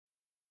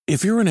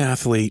If you're an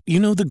athlete, you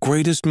know the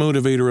greatest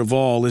motivator of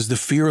all is the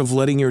fear of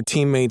letting your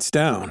teammates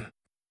down.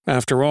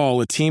 After all,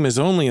 a team is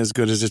only as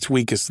good as its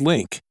weakest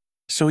link.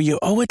 So you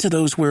owe it to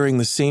those wearing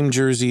the same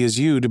jersey as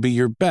you to be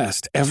your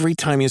best every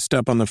time you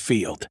step on the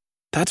field.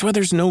 That's why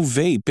there's no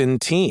vape in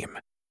team.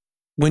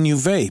 When you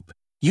vape,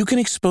 you can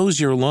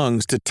expose your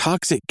lungs to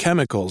toxic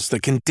chemicals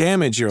that can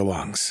damage your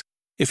lungs.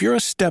 If you're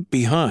a step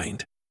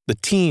behind, the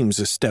team's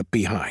a step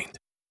behind.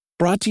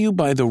 Brought to you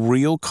by The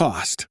Real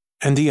Cost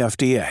and the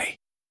FDA.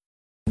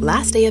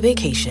 Last day of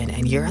vacation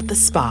and you're at the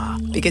spa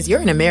because you're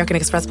an American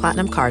Express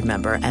Platinum card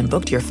member and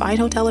booked your fine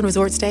hotel and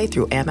resort stay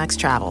through Amex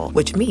Travel,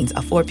 which means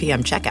a 4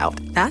 p.m. checkout.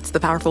 That's the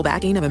powerful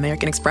backing of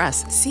American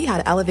Express. See how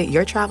to elevate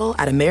your travel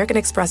at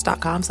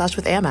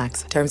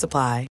americanexpress.com/withAmex. Terms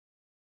apply.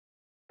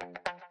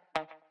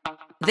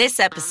 This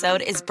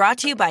episode is brought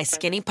to you by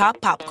Skinny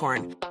Pop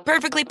Popcorn.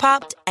 Perfectly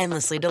popped,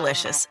 endlessly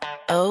delicious.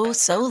 Oh,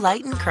 so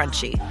light and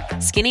crunchy.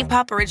 Skinny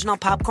Pop Original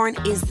Popcorn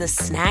is the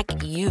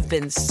snack you've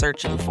been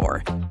searching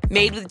for.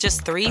 Made with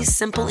just 3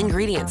 simple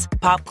ingredients: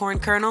 popcorn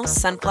kernels,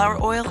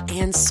 sunflower oil,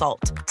 and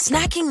salt.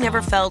 Snacking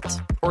never felt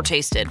or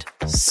tasted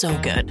so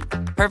good.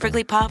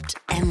 Perfectly popped,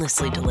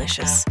 endlessly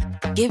delicious.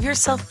 Give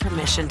yourself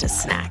permission to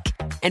snack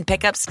and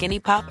pick up Skinny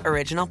Pop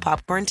Original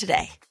Popcorn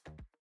today.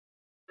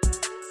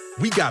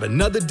 We got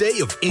another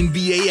day of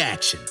NBA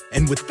action.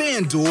 And with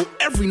FanDuel,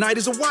 every night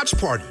is a watch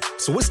party.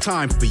 So it's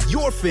time for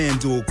your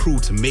FanDuel crew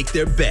to make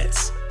their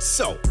bets.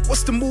 So,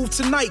 what's the move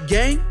tonight,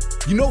 gang?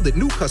 You know that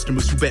new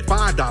customers who bet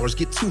 $5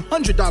 get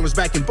 $200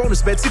 back in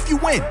bonus bets if you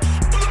win.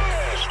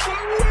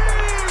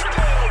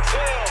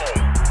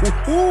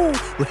 Woohoo!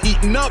 We're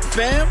heating up,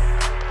 fam.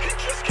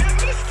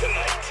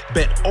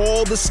 Bet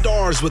all the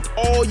stars with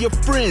all your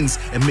friends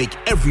and make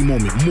every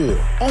moment more.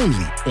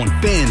 Only on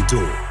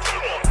FanDuel.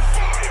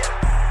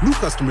 New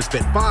customers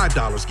bet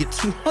 $5, get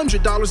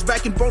 $200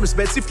 back in bonus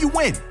bets if you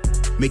win.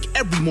 Make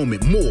every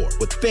moment more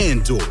with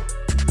FanDuel.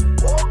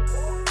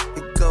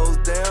 It goes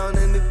down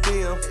in the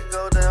DM.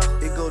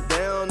 It go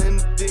down in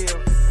the DM.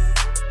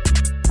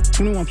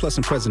 21 plus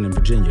and present in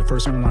Virginia.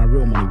 First online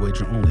real money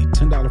wager only.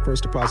 $10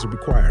 first deposit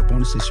required.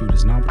 Bonus issued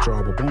is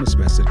non-withdrawable bonus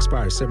bets that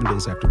expires 7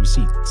 days after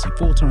receipt. See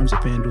full terms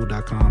at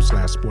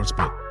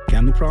FanDuel.com/sportsbook.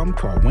 Gambling problem?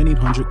 Call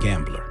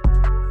 1-800-GAMBLER.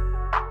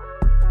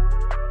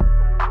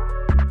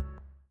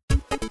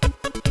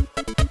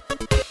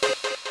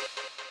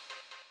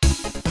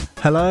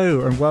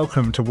 Hello and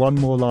welcome to One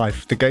More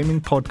Life, the gaming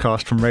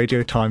podcast from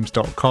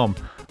radiotimes.com.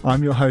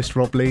 I'm your host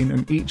Rob Lean,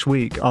 and each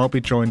week I'll be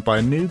joined by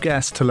a new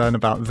guest to learn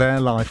about their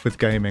life with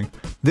gaming.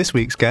 This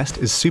week's guest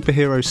is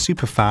superhero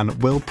superfan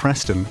Will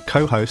Preston,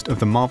 co-host of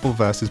the Marvel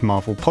vs.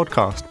 Marvel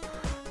podcast.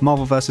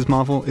 Marvel vs.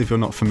 Marvel, if you're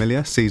not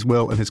familiar, sees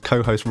Will and his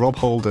co-host Rob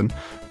Holden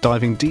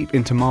diving deep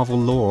into Marvel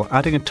lore,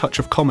 adding a touch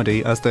of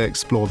comedy as they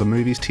explore the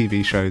movies,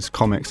 TV shows,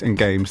 comics and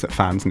games that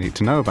fans need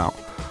to know about.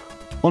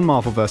 On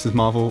Marvel vs.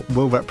 Marvel,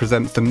 Will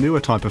represents the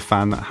newer type of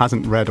fan that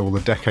hasn't read all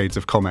the decades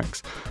of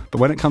comics. But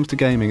when it comes to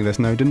gaming, there's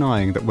no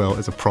denying that Will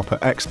is a proper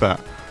expert.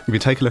 If you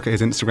take a look at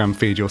his Instagram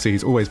feed, you'll see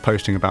he's always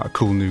posting about a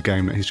cool new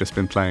game that he's just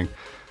been playing.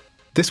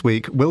 This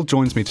week, Will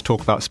joins me to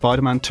talk about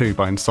Spider-Man 2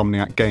 by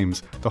Insomniac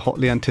Games, the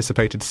hotly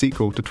anticipated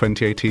sequel to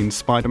 2018's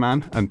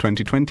Spider-Man and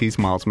 2020's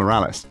Miles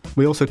Morales.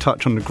 We also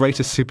touch on the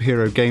greatest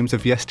superhero games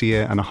of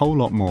yesteryear and a whole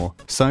lot more.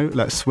 So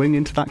let's swing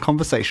into that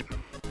conversation.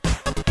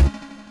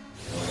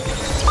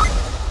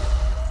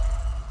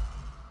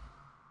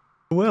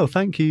 Will,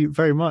 thank you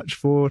very much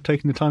for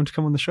taking the time to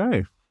come on the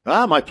show.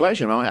 My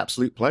pleasure, my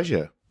absolute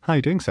pleasure. How are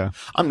you doing, sir?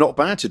 I'm not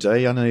bad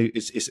today. I know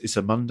it's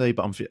a Monday,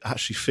 but I'm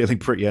actually feeling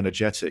pretty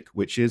energetic,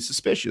 which is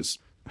suspicious.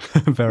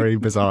 Very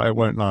bizarre. It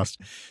won't last.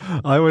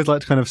 I always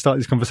like to kind of start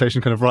this conversation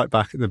kind of right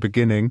back at the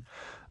beginning.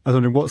 I was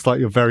wondering, what's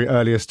like your very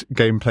earliest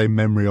gameplay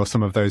memory or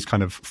some of those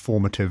kind of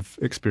formative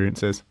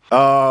experiences?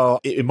 Oh,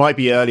 it might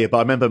be earlier, but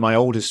I remember my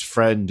oldest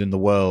friend in the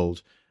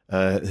world.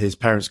 His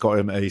parents got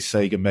him a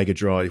Sega Mega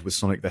Drive with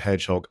Sonic the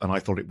Hedgehog, and I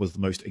thought it was the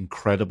most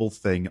incredible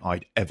thing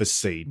I'd ever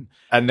seen.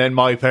 And then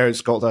my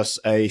parents got us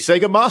a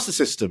Sega Master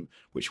System,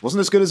 which wasn't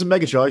as good as a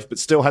Mega Drive, but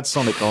still had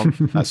Sonic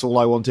on. That's all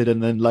I wanted.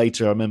 And then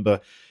later, I remember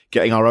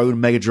getting our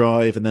own Mega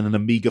Drive and then an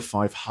Amiga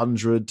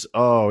 500.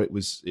 Oh,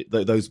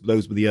 those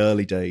were the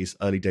early days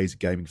of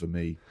gaming for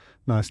me.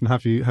 Nice. And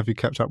have you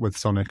kept up with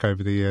Sonic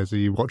over the years? Are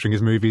you watching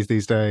his movies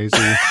these days?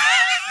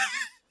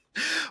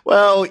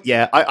 Well,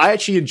 yeah, I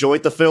actually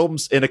enjoyed the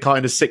films in a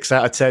kind of 6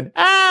 out of 10.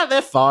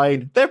 They're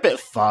fine. They're a bit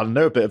fun.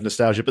 They're a bit of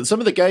nostalgia. But some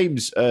of the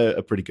games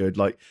are pretty good.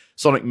 Like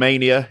Sonic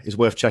Mania is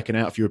worth checking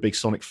out if you're a big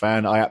Sonic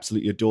fan. I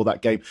absolutely adore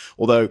that game.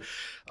 Although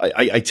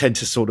I tend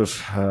to sort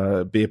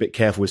of be a bit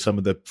careful with some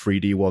of the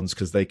 3D ones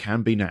because they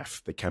can be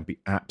naff. They can be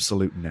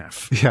absolute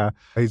naff. Yeah,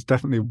 he's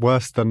definitely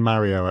worse than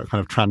Mario at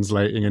kind of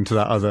translating into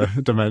that other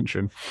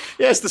dimension.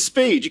 Yeah, it's the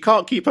speed. You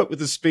can't keep up with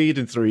the speed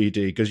in 3D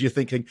because you're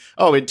thinking,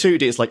 oh, in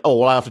 2D, it's like,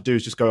 oh, all I have to do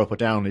is just go up or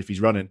down if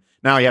he's running.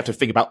 Now you have to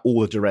think about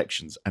all the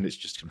directions, and it's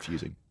just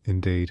confusing.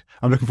 Indeed.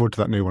 I'm looking forward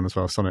to that new one as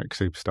well, Sonic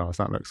Superstars.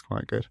 That looks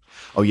quite good.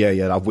 Oh,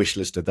 yeah. I've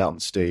wishlisted that on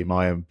Steam.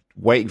 I am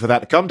waiting for that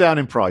to come down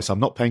in price. I'm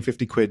not paying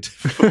 50 quid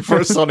for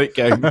a Sonic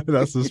game.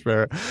 That's the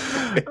spirit.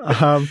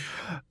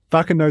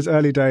 Back in those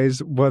early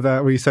days,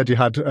 well, you said you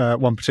had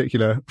one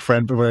particular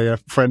friend, but were there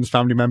friends,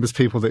 family members,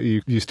 people that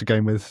you used to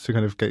game with to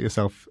kind of get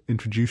yourself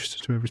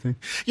introduced to everything?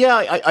 Yeah,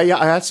 I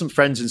had some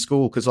friends in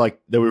school because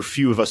there were a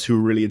few of us who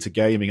were really into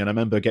gaming, and I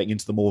remember getting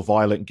into the more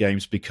violent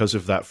games because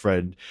of that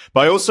friend.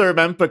 But I also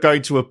remember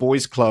going to a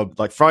boys' club,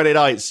 like Friday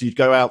nights, you'd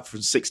go out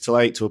from 6 till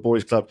 8 to a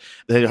boys' club.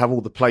 They'd have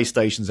all the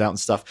PlayStations out and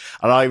stuff.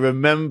 And I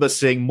remember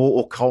seeing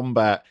Mortal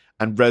Kombat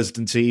and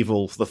Resident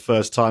Evil for the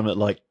first time at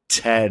like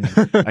 10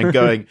 and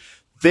going,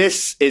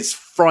 this is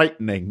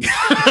frightening.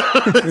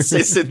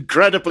 It's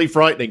incredibly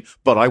frightening,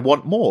 but I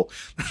want more.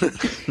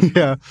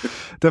 Yeah,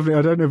 definitely.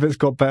 I don't know if it's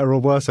got better or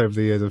worse over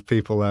the years of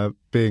people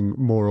being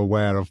more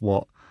aware of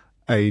what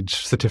age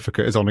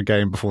certificate is on a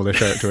game before they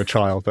show it to a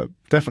child, but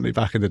definitely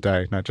back in the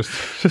day. Now, just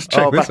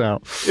check this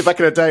out. Back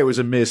in the day, it was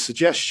a mere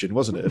suggestion,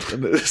 wasn't it?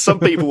 And some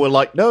people were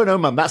like, no,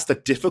 man, that's the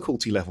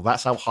difficulty level.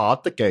 That's how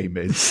hard the game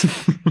is.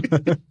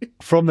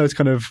 From those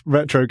kind of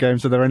retro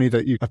games, are there any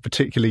that you are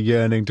particularly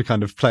yearning to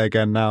kind of play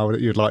again now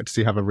that you'd like to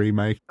see have a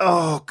remake?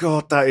 Oh,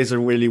 God, that is a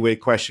really weird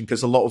question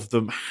because a lot of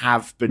them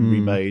have been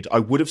remade. I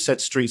would have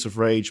said Streets of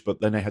Rage, but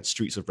then they had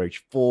Streets of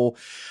Rage 4.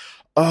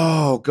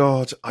 Oh,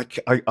 God,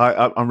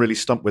 I'm really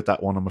stumped with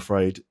that one, I'm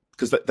afraid,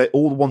 because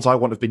all the ones I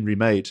want have been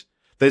remade.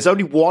 There's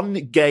only one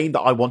game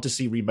that I want to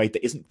see remade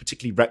that isn't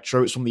particularly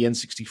retro. It's from the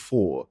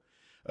N64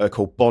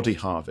 called Body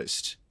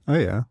Harvest. Oh,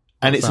 yeah.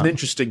 And it's an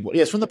interesting one.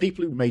 Yeah, it's from the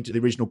people who made the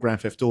original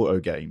Grand Theft Auto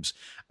games.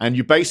 And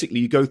you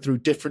go through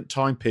different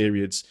time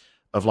periods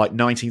of like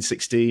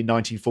 1960,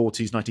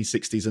 1940s,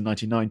 1960s, and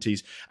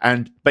 1990s.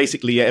 And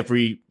basically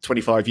every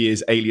 25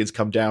 years, aliens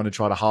come down and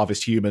try to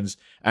harvest humans.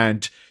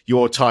 And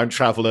you're a time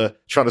traveler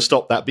trying to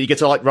stop that. But you get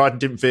to like ride in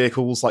different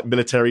vehicles, like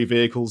military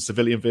vehicles,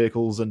 civilian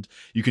vehicles, and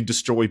you can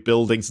destroy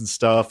buildings and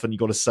stuff. And you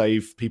got to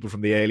save people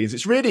from the aliens.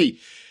 It's really...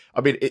 I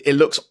mean, it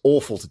looks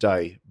awful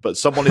today, but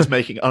someone is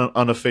making an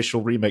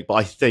unofficial remake. But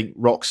I think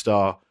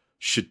Rockstar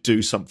should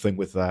do something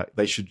with that.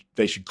 They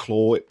should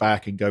claw it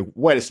back and go,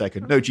 wait a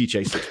second, no,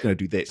 GTA 6 is going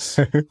to do this.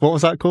 What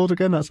was that called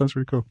again? That sounds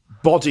really cool.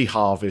 Body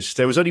Harvest.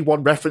 There was only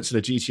one reference in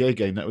a GTA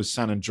game, that was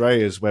San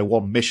Andreas, where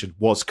one mission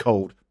was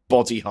called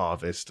Body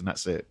Harvest, and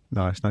that's it.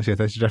 Nice. Yeah,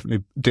 they should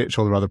definitely ditch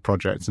all their other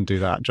projects and do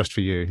that just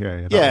for you.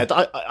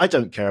 I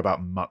don't care about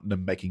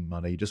them making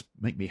money. Just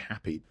make me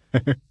happy.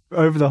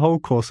 Over the whole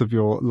course of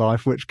your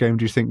life, which game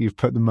do you think you've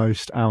put the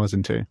most hours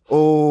into?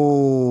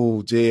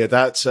 Oh dear,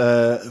 that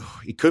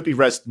it could be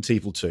Resident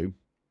Evil 2.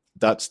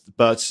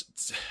 But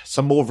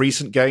some more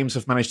recent games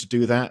have managed to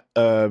do that.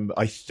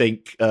 I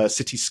think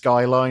City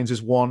Skylines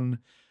is one.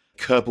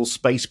 Kerbal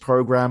Space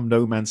Program,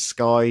 No Man's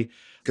Sky.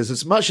 Because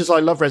as much as I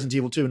love Resident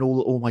Evil 2 and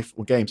all my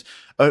games,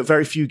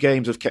 very few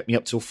games have kept me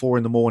up till 4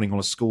 a.m. on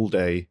a school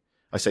day.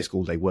 I say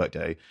school day, work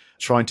day,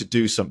 trying to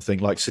do something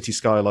like City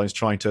Skylines,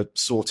 trying to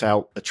sort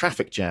out a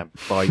traffic jam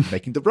by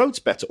making the roads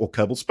better, or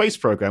Kerbal Space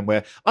Program,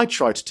 where I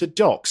tried to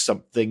dock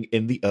something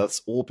in the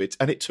Earth's orbit,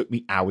 and it took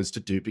me hours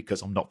to do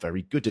because I'm not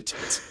very good at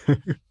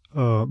it.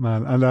 Oh,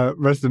 man. And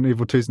Resident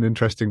Evil 2 is an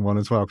interesting one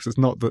as well, because it's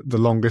not the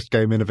longest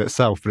game in of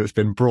itself, but it's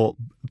been brought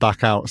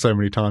back out so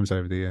many times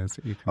over the years.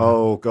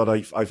 Oh, God,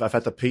 I've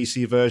had the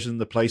PC version,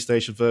 the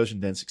PlayStation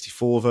version, the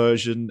N64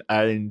 version,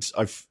 and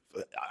I've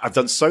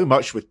done so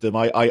much with them.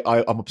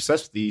 I'm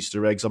obsessed with the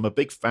Easter eggs. I'm a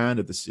big fan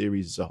of the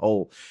series as a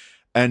whole.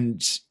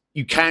 And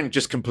you can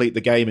just complete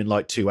the game in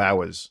like 2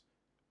 hours,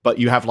 but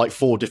you have like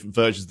 4 different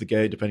versions of the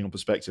game, depending on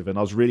perspective. And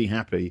I was really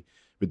happy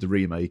with the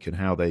remake and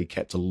how they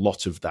kept a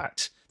lot of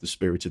that, the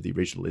spirit of the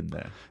original in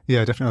there. Yeah,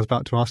 definitely. I was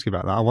about to ask you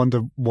about that. I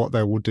wonder what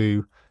they will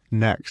do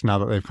next now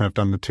that they've kind of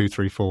done the 2,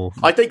 3, 4.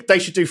 I think they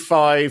should do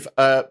 5,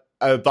 but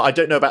I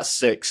don't know about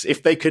 6.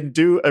 If they can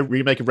do a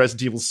remake of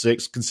Resident Evil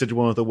 6, considered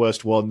one of the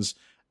worst ones,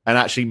 and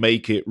actually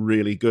make it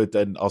really good,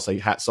 then I'll say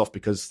hats off,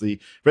 because the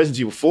Resident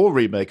Evil 4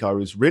 remake I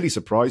was really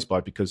surprised by,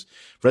 because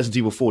Resident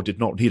Evil 4 did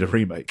not need a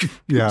remake.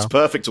 Yeah. It was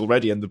perfect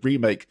already, and the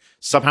remake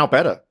somehow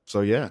better.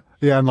 So yeah.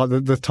 Yeah, and like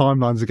the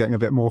timelines are getting a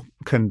bit more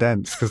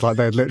condensed, because like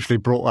they had literally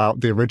brought out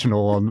the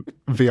original on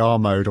VR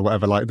mode or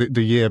whatever, like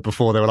the year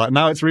before. They were like,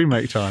 now it's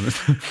remake time.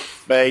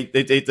 Mate,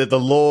 the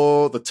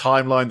lore, the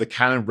timeline, the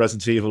canon of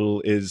Resident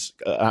Evil is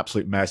an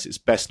absolute mess. It's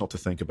best not to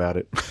think about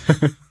it.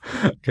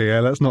 Okay,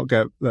 yeah, let's not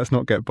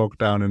get bogged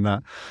down in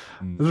that.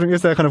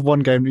 Is there kind of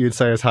one game that you'd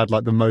say has had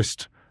like the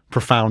most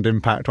profound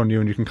impact on you,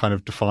 and you can kind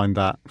of define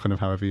that kind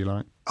of however you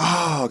like?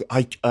 Oh,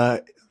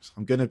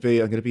 I'm gonna be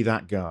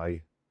that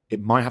guy.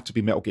 It might have to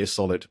be Metal Gear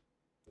Solid.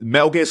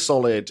 Metal Gear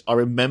Solid, I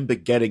remember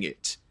getting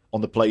it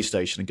on the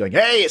PlayStation and going,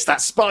 hey, it's that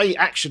spy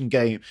action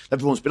game that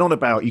everyone's been on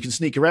about. You can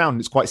sneak around.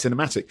 It's quite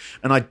cinematic.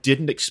 And I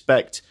didn't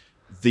expect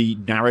the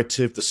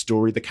narrative, the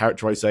story, the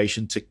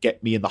characterization to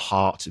get me in the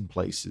heart in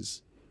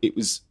places. It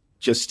was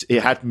just,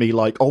 it had me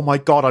like, oh my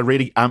God, I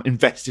really am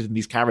invested in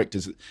these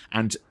characters.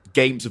 And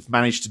games have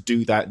managed to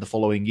do that in the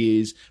following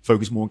years,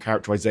 focus more on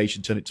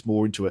characterization, turn it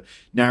more into a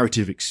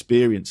narrative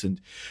experience. And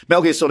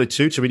Metal Gear Solid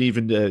 2,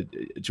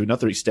 to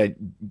another extent,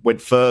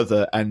 went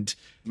further and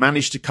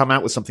managed to come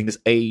out with something that's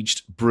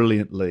aged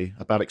brilliantly,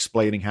 about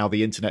explaining how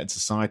the internet and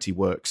society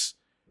works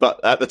But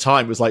at the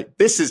time, it was like,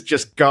 this is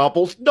just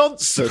garbled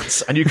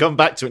nonsense. And you come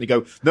back to it and you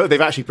go, no,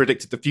 they've actually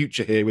predicted the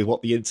future here with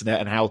what the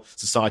internet and how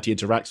society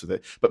interacts with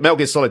it. But Metal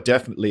Gear Solid,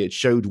 definitely, it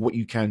showed what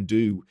you can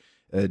do,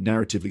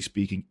 narratively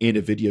speaking, in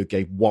a video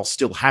game while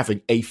still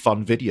having a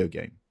fun video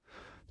game.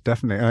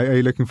 Definitely. Are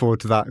you looking forward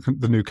to that,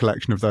 the new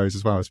collection of those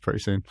as well? It's pretty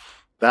soon.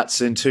 That's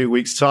in 2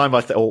 weeks' time,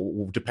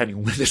 or depending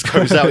on when this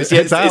goes out.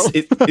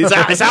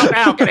 It's out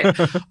now. Get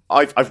it?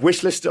 I've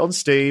wishlisted on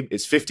Steam.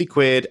 It's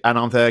 £50, and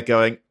I'm there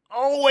going,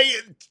 oh wait,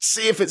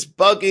 see if it's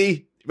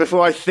buggy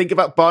before I think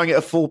about buying it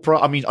at full price.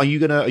 I mean, do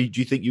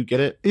you think you get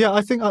it? Yeah,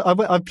 I think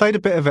I played a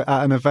bit of it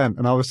at an event,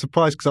 and I was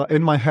surprised because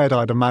in my head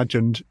I'd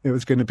imagined it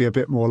was going to be a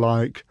bit more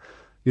like,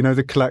 you know,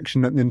 the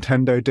collection that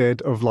Nintendo did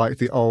of like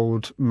the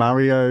old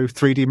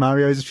 3D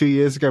Marios a few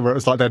years ago, where it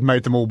was like they'd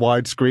made them all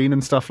widescreen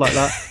and stuff like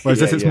that. Whereas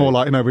this is more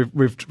like, you know,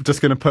 we've just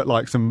going to put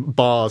like some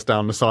bars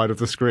down the side of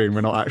the screen.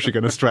 We're not actually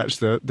going to stretch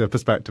the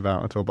perspective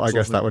out at all. But I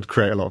guess that would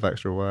create a lot of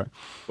extra work.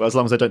 Well, as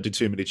long as they don't do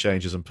too many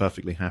changes, I'm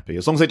perfectly happy.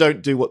 As long as they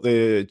don't do what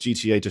the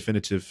GTA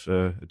Definitive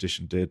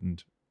Edition did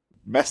and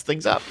mess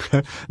things up.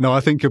 No,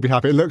 I think you'll be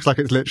happy. It looks like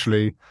it's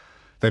literally,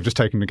 they've just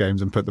taken the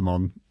games and put them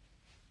on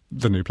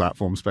the new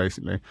platforms,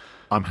 basically.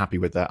 I'm happy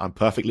with that. I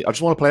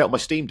just want to play it on my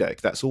Steam Deck.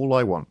 That's all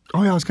I want.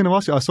 Oh yeah, I was going to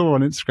ask you. I saw on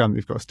Instagram that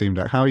you've got a Steam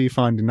Deck. How are you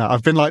finding that?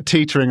 I've been like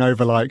teetering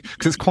over, like,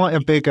 because it's quite a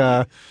big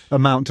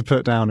amount to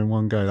put down in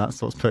one go. That's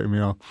what's putting me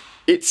off.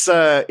 It's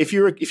if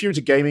you're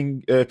into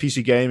gaming,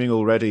 PC gaming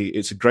already,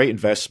 it's a great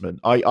investment.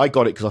 I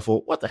got it because I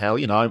thought, what the hell,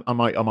 you know, I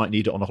might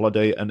need it on a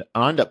holiday, and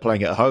I end up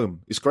playing it at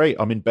home. It's great.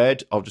 I'm in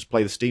bed. I'll just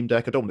play the Steam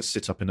Deck. I don't want to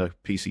sit up in a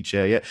PC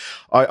chair yet.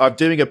 I'm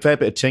doing a fair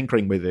bit of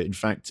tinkering with it. In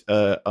fact,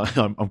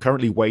 I'm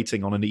currently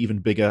waiting on an even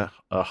bigger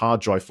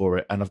hard drive for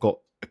it, and I've got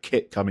a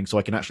kit coming so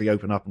I can actually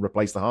open up and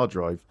replace the hard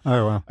drive.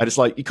 Oh wow! And it's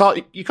like you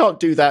can't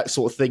do that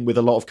sort of thing with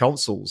a lot of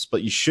consoles,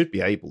 but you should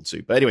be able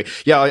to. But anyway,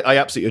 yeah, I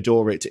absolutely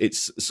adore it.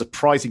 It's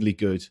surprisingly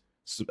good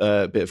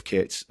bit of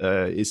kit.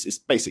 It's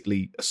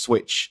basically a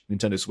Switch,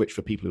 Nintendo Switch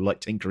for people who like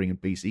tinkering and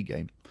PC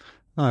games.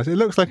 Nice. It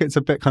looks like it's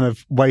a bit kind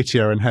of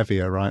weightier and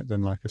heavier, right,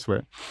 than like a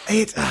Switch.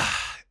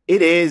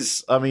 It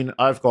is. I mean,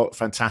 I've got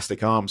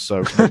fantastic arms,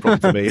 so no problem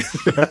for me.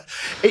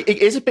 It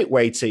is a bit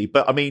weighty,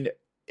 but I mean,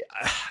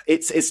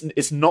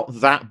 it's not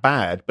that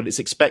bad, but it's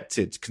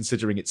expected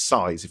considering its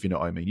size, if you know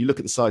what I mean. You look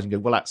at the size and go,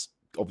 well, that's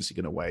obviously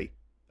going to weigh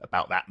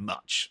about that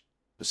much,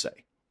 per se.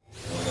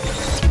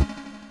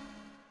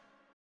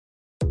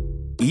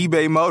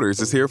 eBay Motors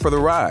is here for the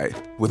ride.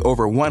 With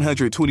over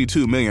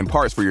 122 million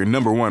parts for your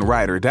number one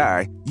ride or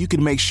die, you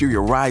can make sure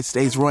your ride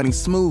stays running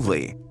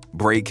smoothly.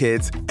 Brake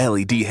kits,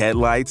 LED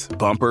headlights,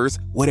 bumpers,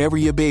 whatever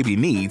your baby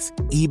needs,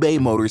 eBay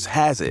Motors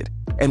has it.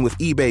 And with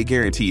eBay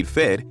Guaranteed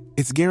Fit,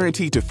 it's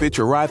guaranteed to fit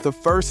your ride the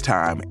first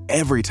time,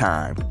 every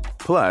time.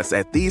 Plus,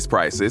 at these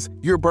prices,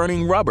 you're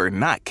burning rubber,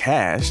 not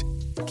cash.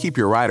 Keep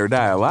your ride or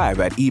die alive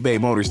at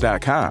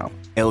ebaymotors.com.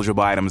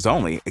 Eligible items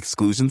only.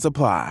 Exclusions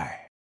apply.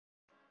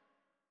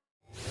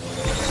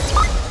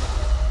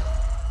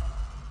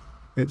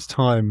 It's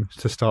time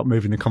to start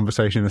moving the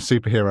conversation in a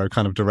superhero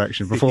kind of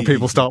direction before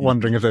people start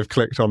wondering if they've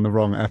clicked on the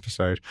wrong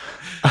episode.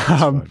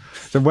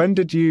 So when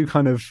did you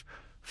kind of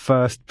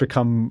first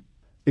become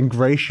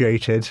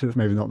ingratiated,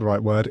 maybe not the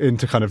right word,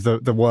 into kind of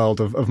the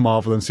world of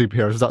Marvel and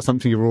superheroes? Was that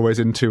something you were always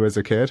into as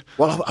a kid?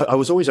 Well, I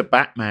was always a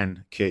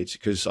Batman kid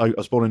because I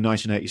was born in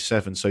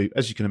 1987. So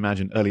as you can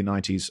imagine, early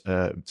 90s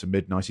to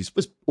mid 90s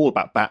was all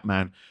about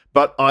Batman.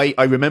 But I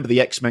remember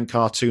the X-Men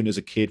cartoon as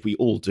a kid. We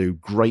all do.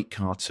 Great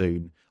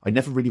cartoon. I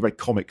never really read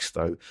comics,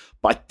 though.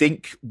 But I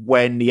think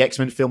when the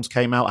X-Men films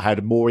came out, I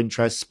had more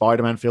interest.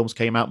 Spider-Man films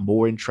came out,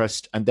 more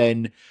interest. And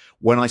then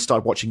when I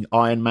started watching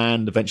Iron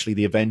Man, eventually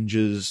the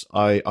Avengers,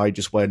 I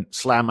just went,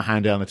 slammed my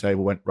hand down the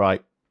table, went,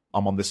 right,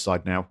 I'm on this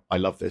side now. I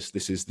love this.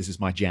 This is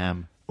my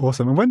jam.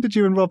 Awesome. And when did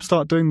you and Rob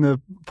start doing the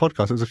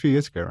podcast? It was a few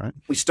years ago, right?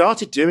 We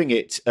started doing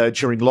it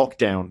during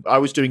lockdown. I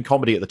was doing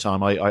comedy at the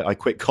time. I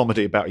quit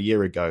comedy about a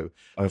year ago.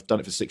 I've done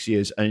it for 6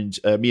 years. And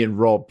me and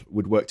Rob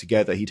would work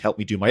together. He'd help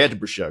me do my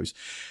Edinburgh shows.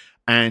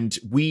 And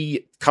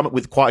we come up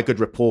with quite a good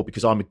rapport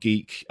because I'm a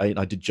geek.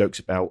 I did jokes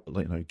about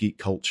geek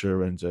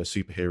culture and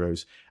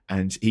superheroes.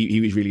 And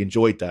he really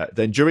enjoyed that.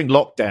 Then during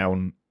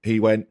lockdown, he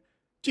went,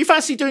 do you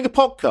fancy doing a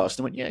podcast?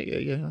 I went, yeah,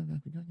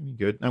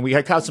 good. And we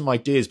had some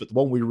ideas, but the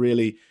one we were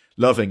really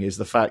loving is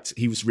the fact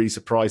he was really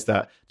surprised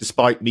that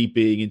despite me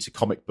being into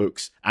comic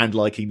books and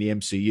liking the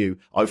MCU,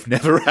 I've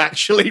never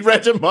actually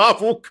read a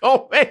Marvel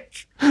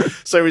comic.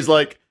 So he's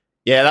like,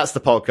 yeah, that's the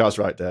podcast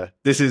right there.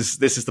 This is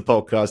the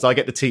podcast. I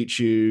get to teach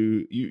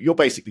you. You're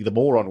basically the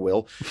moron,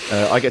 Will.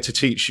 I get to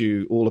teach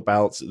you all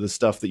about the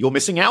stuff that you're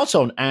missing out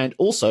on and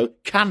also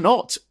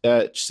cannot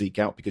seek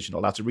out because you're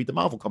not allowed to read the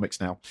Marvel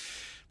comics now,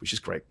 which is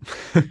great.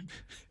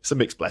 It's a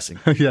mixed blessing.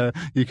 Yeah,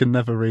 you can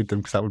never read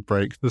them because that would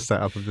break the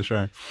setup of the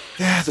show.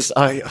 Yeah,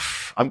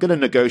 I'm going to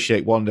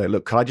negotiate one day.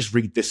 Look, can I just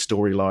read this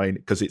storyline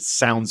because it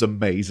sounds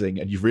amazing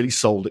and you've really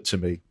sold it to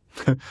me.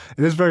 It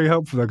is very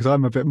helpful though because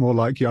I'm a bit more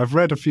like you. I've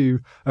read a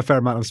fair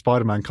amount of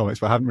Spider-Man comics,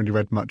 but I haven't really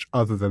read much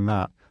other than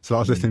that. So I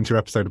was listening to your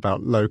episode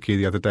about Loki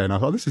the other day, and I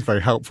thought this is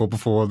very helpful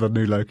before the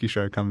new Loki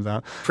show comes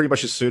out. Pretty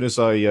much as soon as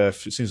I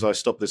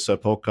stop this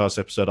podcast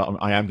episode,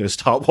 I am going to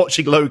start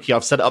watching Loki.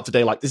 I've set it up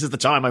today, like this is the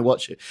time I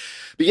watch it.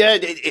 But yeah,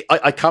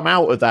 I come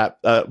out of that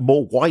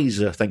more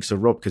wiser thanks to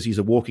Rob, because he's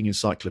a walking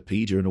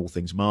encyclopedia in all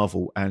things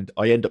Marvel, and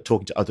I end up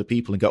talking to other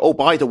people and go, oh,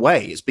 by the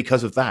way, it's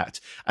because of that.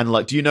 And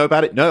like, do you know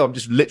about it? No, I'm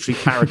just literally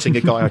parroting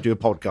a guy I do a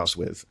podcast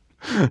with.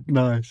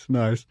 Nice.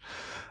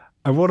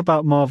 And what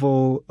about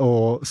Marvel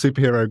or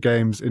superhero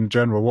games in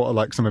general? What are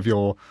like some of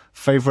your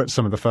favourites,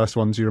 some of the first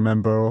ones you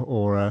remember,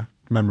 or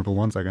memorable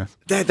ones, I guess?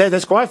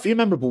 There's quite a few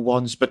memorable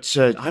ones, but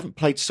I haven't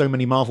played so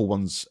many Marvel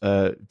ones.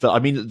 I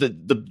mean,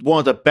 the one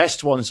of the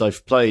best ones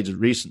I've played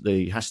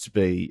recently has to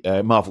be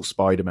Marvel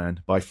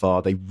Spider-Man, by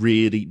far. They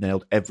really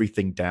nailed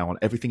everything down.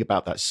 Everything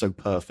about that's so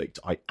perfect.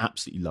 I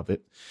absolutely love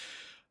it.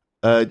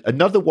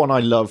 Another one I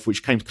love,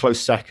 which came close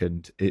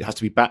second, it has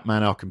to be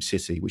Batman Arkham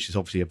City, which is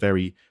obviously a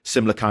very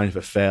similar kind of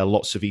affair.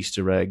 Lots of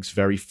Easter eggs,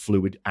 very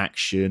fluid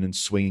action and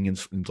swinging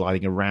and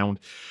gliding around.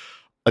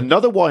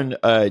 Another one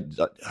I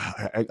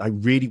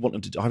really want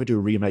them to either do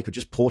a remake or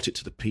just port it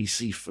to the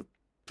PC, for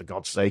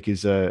God's sake,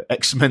 is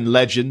X-Men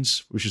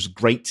Legends, which is a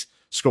great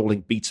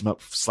scrolling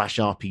beat-em-up /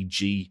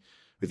 RPG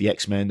with the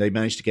X-Men. They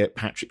managed to get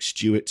Patrick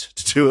Stewart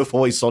to do a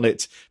voice on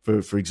it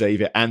for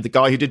Xavier, and the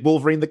guy who did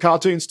Wolverine the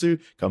cartoons to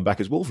come back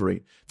as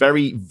Wolverine.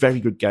 Very,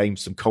 very good game.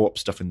 Some co-op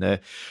stuff in there.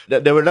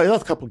 There were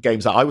another couple of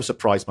games that I was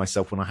surprised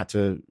myself when I had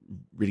to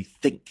really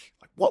think,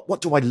 like,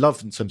 what do I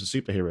love in terms of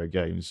superhero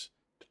games?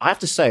 I have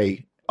to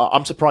say,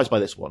 I'm surprised by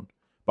this one,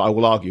 but I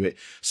will argue it.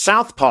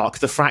 South Park,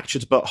 The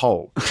Fractured But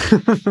Whole.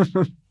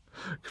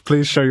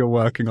 Please show you're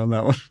working on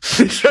that one.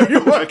 Show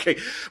you're working.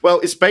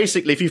 Well, it's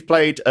basically, if you've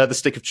played The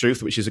Stick of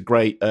Truth, which is a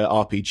great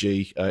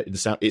RPG in the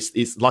South,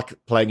 it's like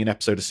playing an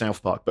episode of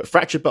South Park. But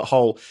Fractured But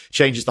Whole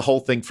changes the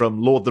whole thing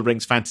from Lord of the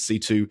Rings fantasy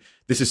to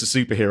this is a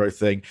superhero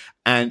thing.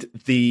 And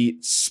the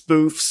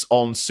spoofs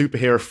on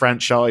superhero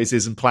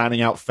franchises and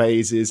planning out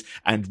phases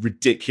and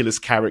ridiculous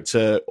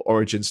character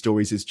origin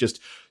stories is just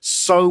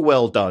so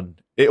well done.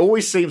 It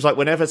always seems like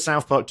whenever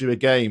South Park do a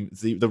game,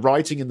 the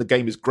writing in the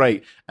game is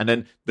great, and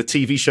then the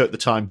TV show at the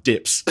time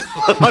dips.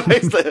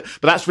 But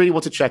that's really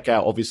what to check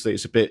out. Obviously,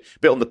 it's a bit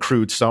on the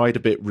crude side, a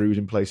bit rude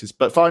in places.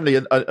 But finally,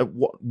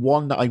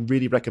 one that I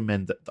really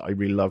recommend that I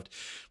really loved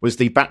was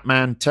the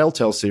Batman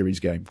Telltale series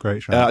game.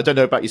 Great show. I don't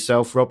know about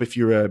yourself, Rob, if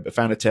you're a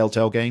fan of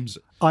Telltale games.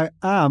 I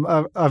am.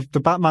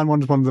 The Batman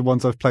one is one of the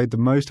ones I've played the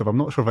most of. I'm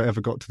not sure if I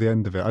ever got to the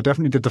end of it. I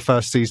definitely did the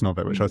first season of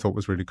it, which I thought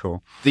was really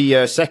cool.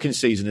 The second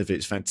season of it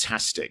is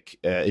fantastic.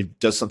 It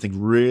does something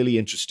really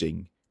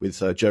interesting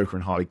with Joker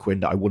and Harley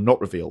Quinn that I will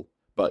not reveal,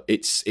 but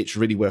it's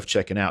really worth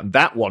checking out. And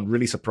that one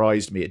really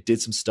surprised me. It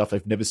did some stuff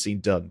I've never seen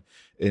done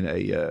in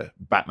a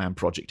Batman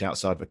project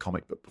outside of a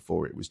comic book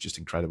before. It was just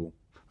incredible.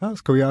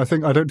 That's cool. Yeah, I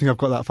don't think I've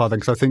got that far then,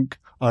 because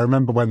I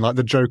remember when like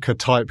the Joker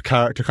type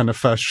character kind of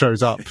first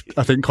shows up.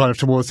 I think kind of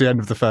towards the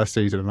end of the first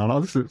season, and I'm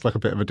like, this looks like a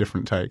bit of a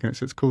different take.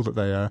 And it's cool that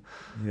they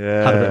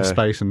had a bit of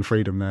space and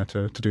freedom there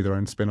to do their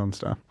own spin on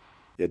stuff.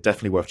 Yeah,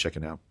 definitely worth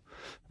checking out.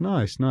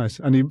 Nice.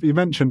 And you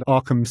mentioned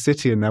Arkham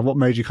City in there. What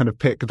made you kind of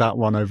pick that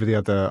one over the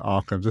other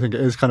Arkhams? I think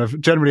it is kind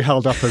of generally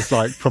held up as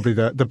like probably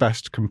the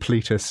best,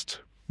 completest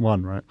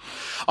one, right?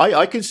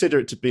 I consider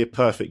it to be a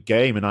perfect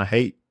game, and I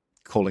hate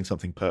calling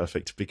something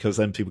perfect because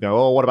then people go,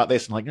 oh, what about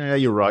this? And like, yeah,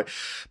 you're right.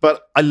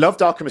 But I loved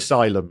Arkham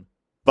Asylum,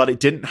 but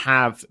it didn't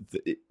have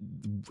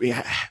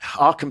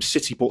Arkham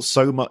City brought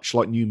so much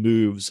like new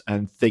moves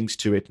and things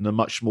to it, and a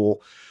much more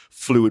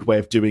fluid way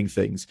of doing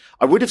things.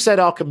 I would have said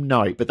Arkham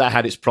Knight, but that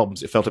had its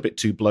problems. It felt a bit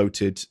too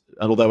bloated.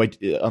 And although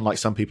unlike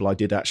some people, I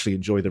did actually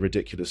enjoy the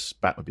ridiculous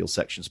Batmobile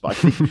sections. But I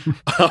think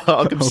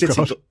Arkham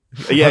City...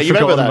 Yeah, you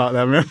remember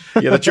that?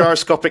 Yeah, the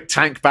gyroscopic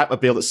tank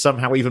Batmobile that's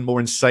somehow even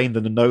more insane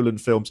than the Nolan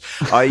films.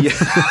 I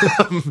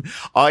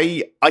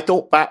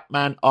thought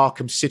Batman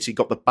Arkham City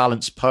got the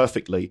balance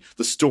perfectly.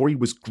 The story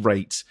was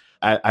great.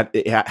 And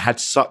it had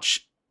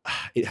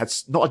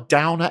not a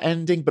downer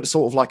ending, but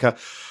sort of like a,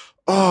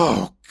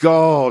 oh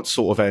God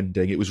sort of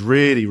ending. It was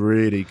really,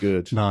 really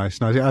good.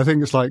 Nice. I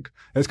think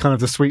it's kind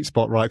of the sweet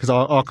spot, right? Because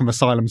Arkham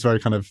Asylum's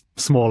very kind of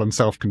small and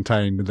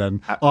self-contained, and then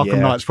Arkham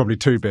Knight's probably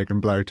too big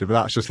and bloated. But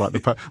that's just like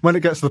when it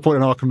gets to the point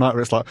in Arkham Knight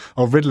where it's like,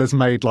 oh, Riddler's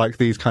made like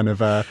these kind of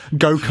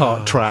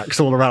go-kart tracks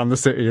all around the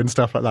city and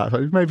stuff like that. So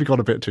you've maybe gone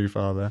a bit too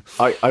far there.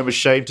 I'm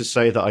ashamed to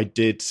say that I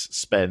did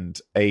spend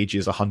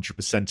ages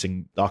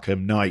 100%ing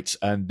Arkham Knight,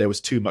 and there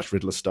was too much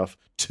Riddler stuff.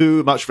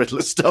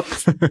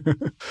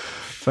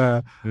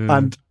 Fair. Yeah.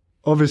 And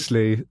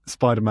obviously,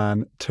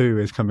 Spider-Man 2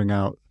 is coming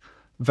out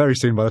very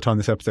soon by the time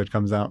this episode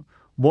comes out.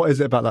 What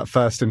is it about that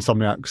first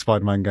Insomniac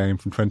Spider-Man game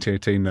from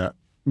 2018 that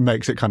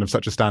makes it kind of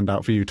such a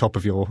standout for you, top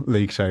of your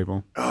league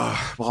table?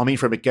 Well, I mean,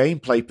 from a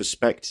gameplay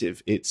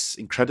perspective, it's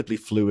incredibly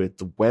fluid.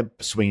 The web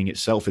swinging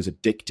itself is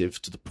addictive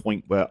to the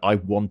point where I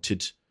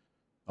wanted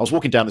I was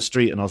walking down the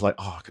street and I was like,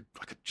 oh, I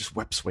could just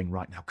web swing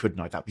right now, couldn't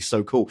I? That'd be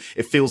so cool.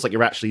 It feels like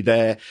you're actually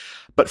there.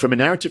 But from a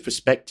narrative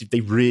perspective, they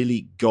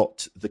really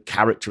got the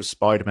character of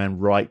Spider-Man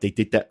right. They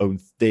did their own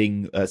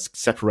thing,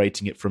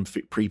 separating it from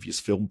previous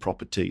film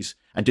properties,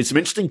 and did some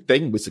interesting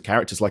thing with the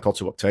characters like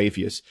Otto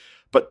Octavius.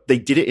 But they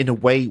did it in a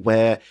way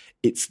where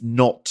it's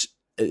not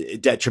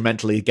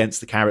detrimentally against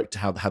the character,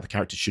 how the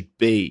character should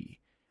be.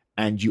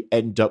 And you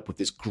end up with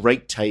this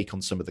great take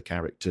on some of the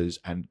characters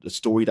and a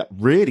story that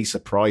really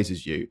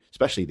surprises you,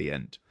 especially the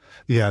end.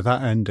 Yeah,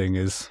 that ending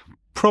is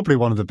probably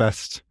one of the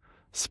best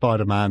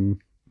Spider-Man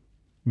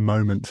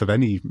moments of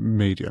any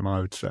medium,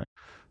 I would say.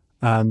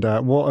 And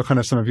what are kind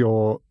of some of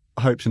your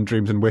hopes and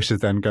dreams and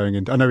wishes then going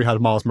into? I know we had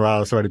Miles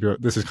Morales already,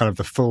 but this is kind of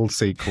the full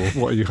sequel.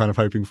 What are you kind of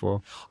hoping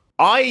for?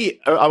 I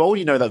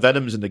already know that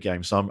Venom's in the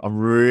game, so I'm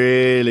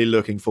really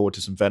looking forward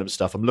to some Venom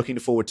stuff. I'm looking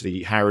forward to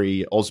the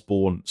Harry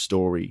Osborn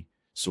story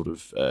sort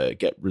of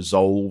get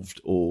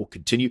resolved or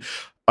continue.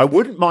 I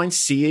wouldn't mind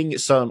seeing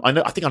some. I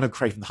think I know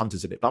Kraven the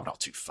Hunter's in it, but I'm not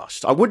too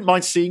fussed. I wouldn't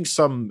mind seeing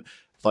some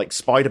like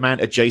Spider-Man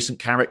adjacent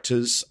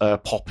characters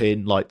pop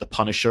in, like the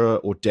Punisher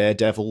or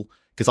Daredevil,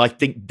 because I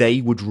think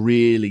they would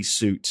really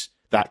suit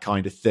that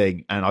kind of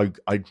thing. And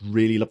I'd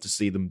really love to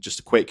see them just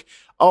a quick,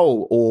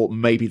 or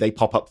maybe they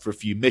pop up for a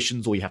few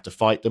missions, or you have to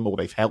fight them, or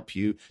they've helped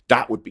you.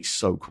 That would be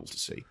so cool to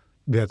see.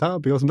 Yeah, that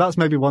would be awesome. That's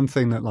maybe one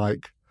thing that,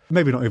 like,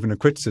 maybe not even a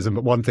criticism,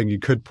 but one thing you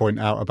could point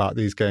out about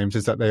these games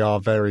is that they are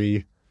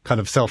very kind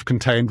of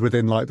self-contained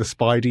within like the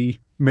Spidey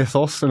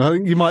mythos. And I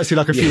think you might see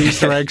like a few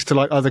Easter eggs to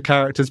like other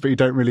characters, but you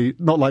don't really,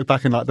 not like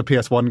back in like the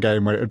PS1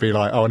 game where it would be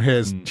like, oh, and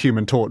here's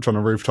Human Torch on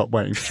a rooftop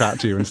waiting to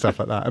chat to you and stuff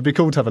like that. It'd be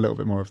cool to have a little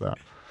bit more of that.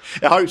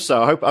 I hope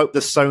so. I hope the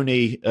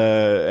Sony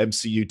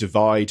MCU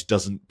divide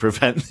doesn't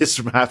prevent this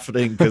from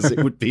happening, because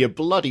it would be a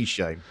bloody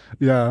shame.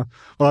 Yeah.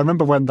 Well, I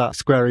remember when that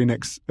Square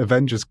Enix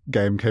Avengers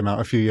game came out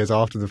a few years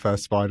after the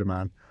first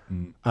Spider-Man,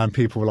 and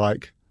people were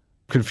like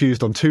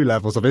confused on two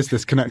levels of, is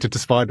this connected to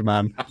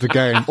Spider-Man, the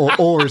game,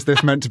 or is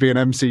this meant to be an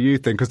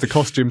MCU thing? Because the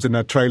costumes in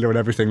their trailer and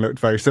everything looked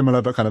very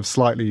similar, but kind of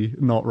slightly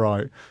not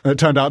right. And it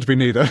turned out to be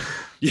neither.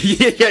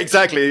 Yeah,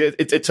 exactly.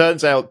 It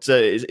turns out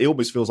it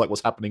almost feels like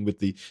what's happening with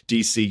the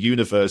DC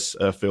Universe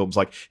films.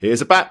 Like, here's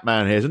a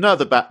Batman, here's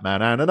another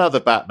Batman, and another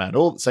Batman,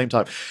 all at the same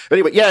time. But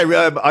anyway,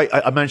 yeah,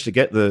 I managed to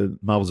get the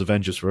Marvel's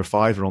Avengers for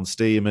 $5 on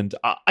Steam, and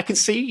I can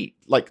see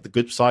like the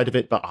good side of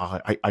it, but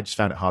I just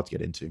found it hard to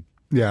get into.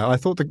 Yeah, I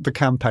thought the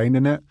campaign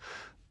in it,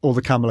 all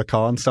the Kamala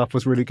Khan stuff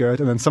was really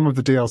good. And then some of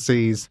the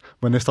DLCs,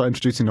 when they start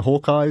introducing the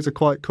Hawkeyes, are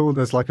quite cool.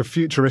 There's like a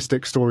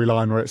futuristic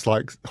storyline where it's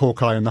like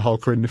Hawkeye and the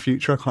Hulk are in the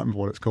future. I can't remember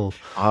what it's called.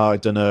 I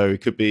don't know. It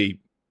could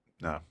be...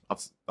 No,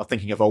 I'm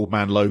thinking of Old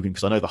Man Logan,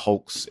 because I know the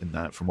Hulk's in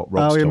that from what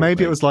Rob's told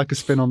maybe me. It was like a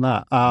spin on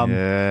that.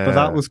 Yeah. But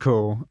that was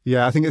cool.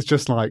 Yeah, I think it's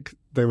just like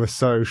they were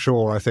so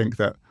sure, I think,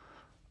 that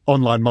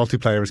online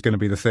multiplayer is going to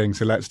be the thing,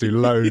 so let's do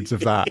loads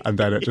of that, and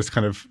then it just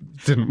kind of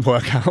didn't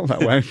work out that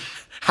way.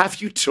 Have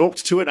you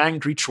talked to an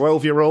angry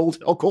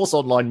 12-year-old? Of course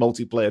online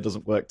multiplayer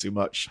doesn't work too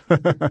much.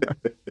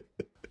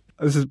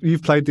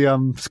 You've played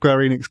the Square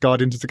Enix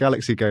Guardians of the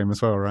Galaxy game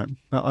as well, right?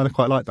 I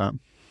quite like that.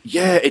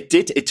 Yeah, it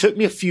did. It took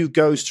me a few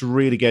goes to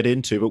really get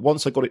into, but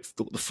once I got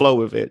the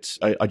flow of it,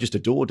 I just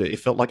adored it. It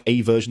felt like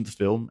a version of the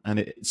film, and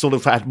it sort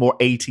of had more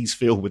 80s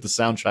feel with the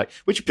soundtrack,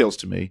 which appeals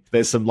to me.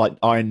 There's some like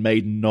Iron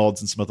Maiden nods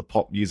and some other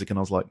pop music, and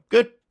I was like,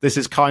 good, this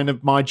is kind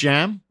of my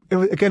jam.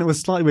 It was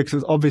slightly weird because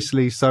it was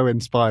obviously so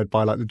inspired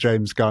by like the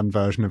James Gunn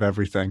version of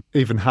everything.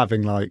 Even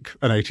having like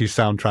an 80s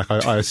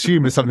soundtrack, I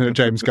assume is something that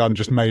James Gunn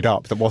just made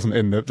up that wasn't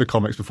in the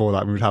comics before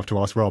that. We would have to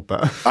ask Rob,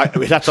 but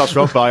we'd have to ask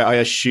Rob. But I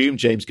assume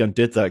James Gunn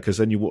did that, because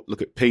then you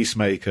look at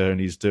Peacemaker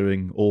and he's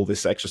doing all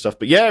this extra stuff.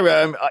 But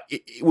yeah,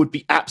 it would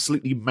be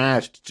absolutely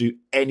mad to do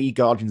any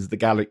Guardians of the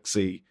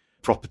Galaxy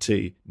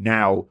property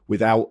now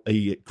without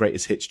a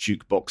Greatest Hits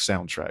jukebox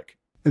soundtrack.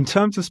 In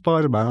terms of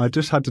Spider-Man, I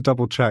just had to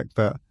double check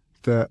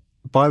that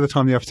by the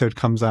time the episode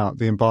comes out,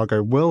 the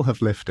embargo will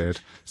have lifted.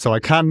 So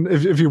I can,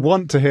 if you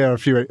want to hear a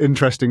few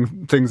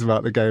interesting things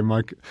about the game,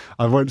 I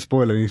won't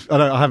spoil any.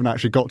 I haven't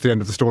actually got to the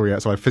end of the story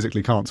yet, so I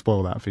physically can't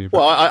spoil that for you.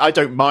 Well, I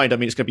don't mind. I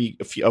mean, it's going to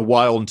be a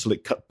while until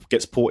it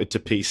gets ported to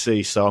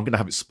PC, so I'm going to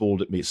have it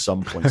spoiled at me at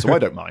some point, so I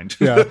don't mind.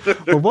 Yeah.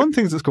 Well, one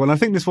thing that's cool, and I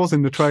think this was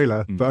in the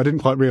trailer, but I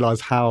didn't quite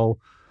realise how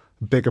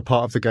big a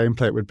part of the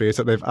gameplay it would be, is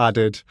that they've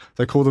added,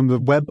 they call them the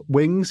web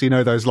wings,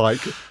 those like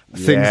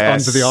things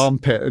under the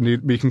armpit, and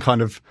you can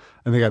kind of,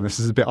 and again, this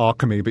is a bit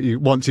Arkham-y, but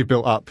once you've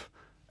built up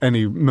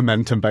any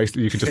momentum,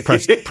 basically, you can just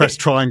press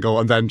triangle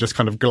and then just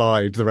kind of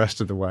glide the rest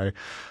of the way.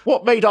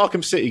 What made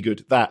Arkham City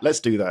good? Let's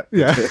do that.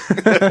 Yeah.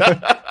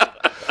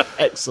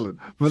 Excellent.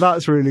 Well,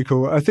 that's really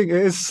cool. I think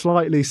it is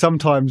slightly,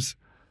 sometimes,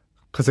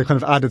 because they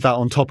kind of added that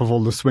on top of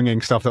all the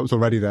swinging stuff that was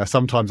already there.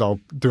 Sometimes I'll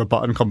do a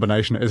button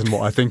combination that isn't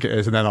what I think it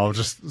is, and then I'll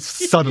just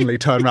suddenly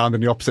turn around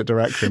in the opposite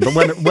direction. But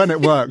when it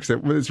works,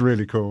 it's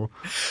really cool.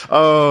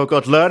 Oh,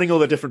 God. Learning all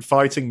the different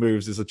fighting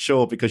moves is a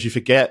chore, because you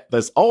forget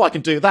I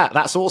can do that.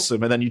 That's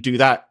awesome. And then you do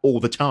that all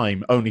the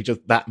time, only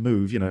just that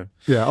move,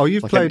 Yeah. Oh,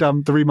 you've played the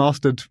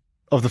remastered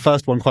of the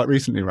first one quite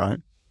recently, right?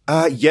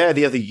 Yeah,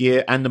 the other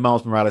year, and the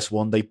Miles Morales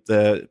one.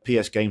 The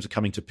PS games are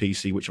coming to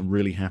PC, which I'm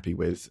really happy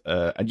with.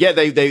 And yeah,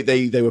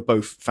 they were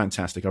both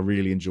fantastic. I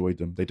really enjoyed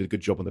them. They did a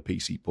good job on the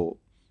PC port.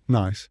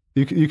 Nice.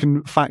 You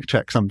can fact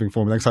check something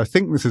for me, because I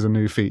think this is a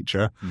new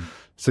feature.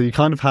 So you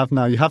kind of have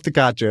now, you have the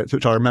gadgets,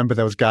 which I remember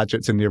there was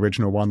gadgets in the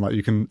original one, like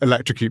you can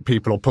electrocute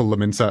people or pull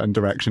them in certain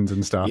directions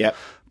and stuff. Yep.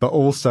 But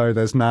also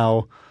there's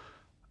now,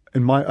 I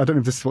don't know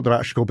if this is what they're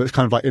actually called, but it's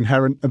kind of like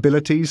inherent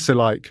abilities. So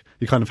like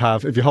you kind of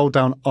have, if you hold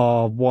down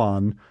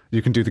R1,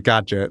 you can do the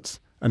gadgets.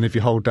 And if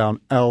you hold down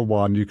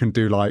L1, you can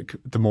do like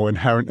the more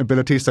inherent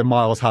abilities. So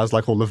Miles has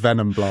like all the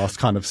Venom Blast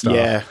kind of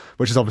stuff,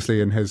 which is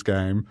obviously in his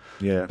game.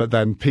 Yeah. But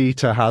then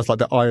Peter has like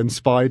the Iron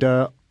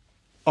Spider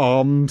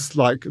arms,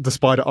 like the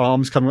spider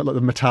arms coming, like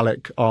the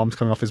metallic arms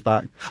coming off his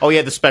back. Oh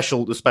yeah, the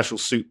special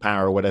suit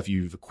power or whatever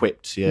you've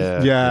equipped.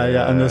 Yeah.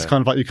 And there's kind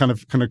of like you kind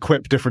of can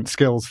equip different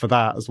skills for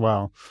that as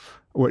well,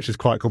 which is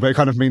quite cool. But it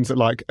kind of means that,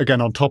 like,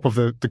 again, on top of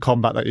the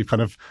combat that you've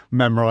kind of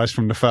memorized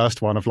from the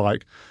first one of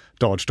like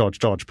dodge,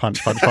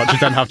 punch, you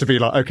then have to be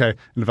like, okay,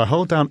 and if I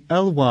hold down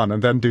L1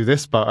 and then do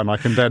this button, I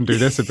can then do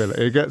this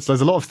ability. There's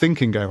a lot of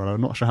thinking going on.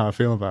 I'm not sure how I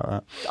feel about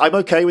that. I'm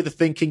okay with the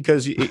thinking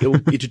because it'll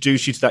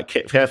introduce you to that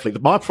kit carefully.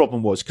 My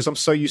problem was, because I'm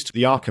so used to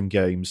the Arkham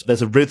games,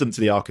 there's a rhythm to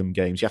the Arkham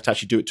games. You have to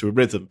actually do it to a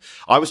rhythm.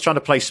 I was trying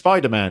to play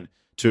Spider-Man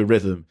to a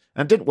rhythm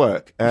and it didn't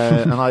work.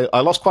 And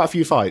I lost quite a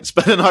few fights.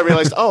 But then I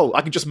realized,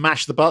 I can just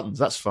mash the buttons.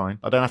 That's fine.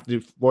 I don't have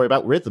to worry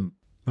about rhythm.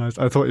 I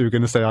thought you were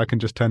going to say I can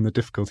just turn the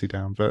difficulty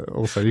down, but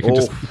also you can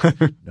just...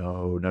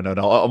 No.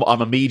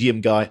 I'm a medium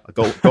guy. I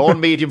go on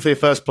medium for your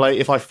first play.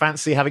 If I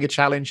fancy having a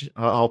challenge,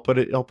 I'll put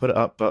it up.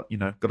 But,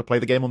 got to play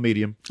the game on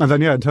medium. And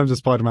then, in terms of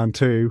Spider-Man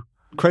 2,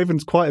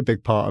 Craven's quite a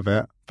big part of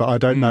it, but I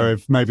don't know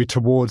if maybe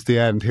towards the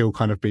end he'll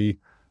kind of be,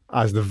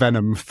 as the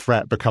Venom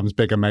threat becomes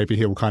bigger, maybe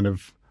he'll kind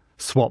of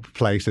swap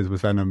places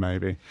with Venom,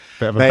 maybe.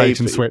 Bit of a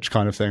bait and switch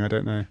kind of thing, I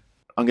don't know.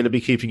 I'm going to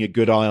be keeping a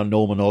good eye on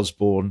Norman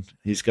Osborn.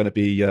 He's going to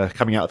be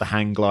coming out of the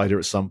hang glider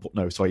at some point.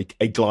 No, sorry,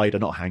 a glider,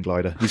 not a hang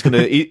glider. He's going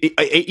to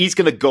he's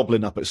going to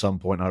goblin up at some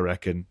point, I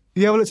reckon.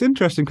 Yeah, well, it's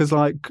interesting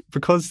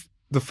because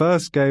the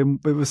first game,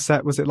 it was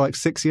set, was it like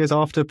 6 years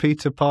after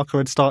Peter Parker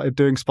had started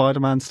doing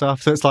Spider-Man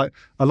stuff? So it's like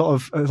a lot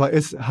of,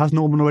 has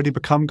Norman already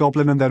become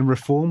Goblin and then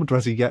reformed, or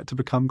has he yet to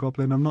become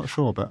Goblin? I'm not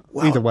sure, but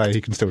either way, he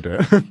can still do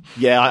it.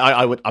 Yeah,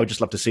 I would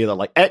just love to see that,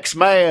 like,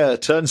 ex-mayor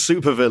turned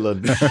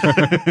supervillain.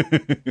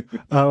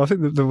 I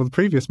think the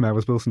previous mayor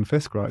was Wilson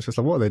Fisk, right? So it's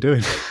like, what are they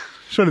doing?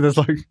 Surely there's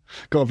got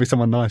to be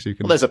someone nice who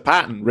can... Well, there's a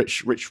pattern,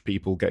 rich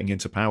people getting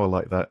into power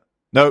like that.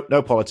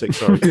 No politics,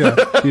 sorry. Yeah,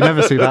 you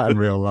never see that in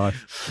real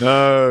life.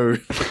 No.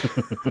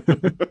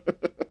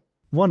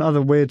 One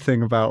other weird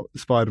thing about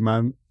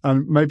Spider-Man,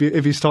 and maybe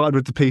if you started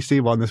with the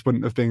PC one, this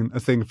wouldn't have been a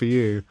thing for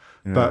you,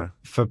 but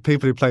for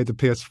people who played the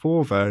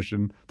PS4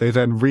 version, they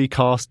then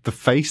recast the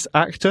face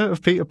actor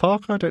of Peter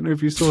Parker. I don't know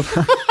if you saw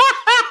that.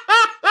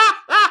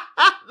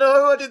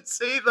 No, I didn't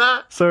see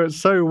that. So it's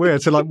so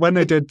weird. So like when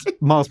they did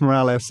Miles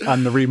Morales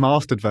and the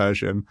remastered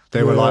version,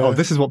 they were like,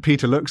 this is what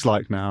Peter looks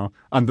like now.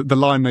 And the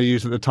line they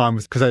used at the time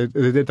was, because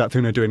they did that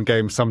thing they do in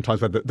games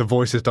sometimes where the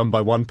voice is done by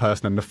one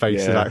person and the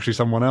face is actually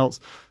someone else.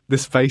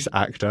 This face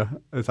actor,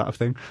 is that a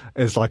thing,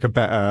 is like a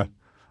better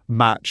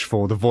match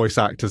for the voice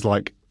actors,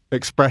 like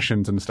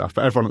expressions and stuff.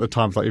 But everyone at the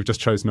time was like, you've just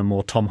chosen a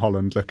more Tom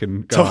Holland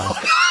looking guy.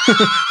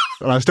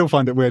 And I still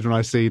find it weird when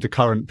I see the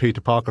current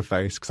Peter Parker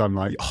face, because I'm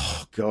like,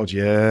 oh, God,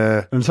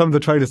 yeah. And some of the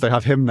trailers, they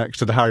have him next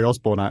to the Harry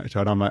Osborn actor,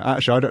 and I'm like,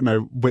 actually, I don't know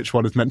which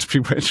one is meant to be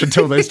which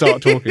until they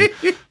start talking.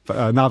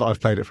 But now that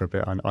I've played it for a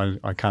bit,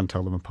 I can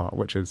tell them apart,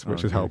 which is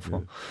helpful.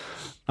 Good.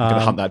 I'm going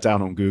to hunt that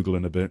down on Google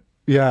in a bit.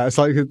 Yeah, it's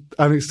like,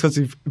 and it's because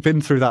you've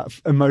been through that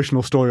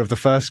emotional story of the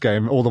first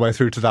game all the way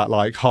through to that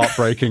like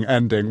heartbreaking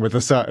ending with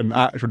a certain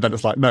actor, and then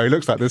it's like, no, he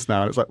looks like this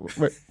now, and it's like,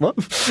 wait,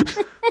 what?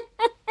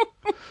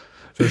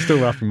 So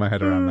still wrapping my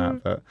head around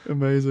that, but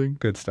amazing.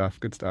 Good stuff.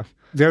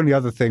 The only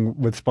other thing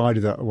with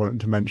Spidey that I wanted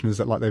to mention is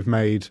that like they've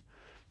made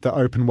the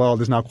open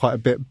world is now quite a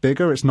bit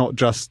bigger. It's not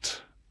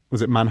just,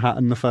 was it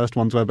Manhattan the first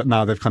ones were, but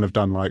now they've kind of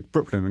done like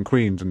Brooklyn and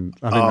Queens, and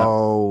I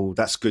think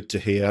that's good to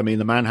hear. I mean,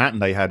 the Manhattan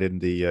they had in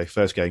the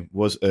first game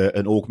was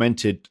an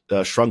augmented,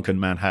 shrunken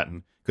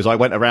Manhattan, because I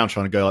went around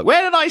trying to go like,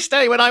 where did I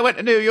stay when I went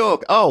to New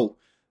York? Oh,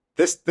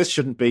 this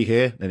shouldn't be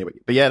here anyway.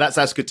 But yeah,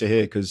 that's good to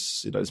hear,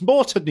 because there's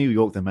more to New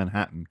York than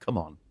Manhattan. Come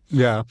on.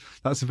 Yeah,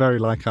 that's a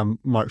very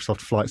Microsoft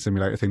Flight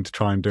Simulator thing to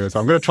try and do. So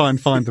I'm going to try and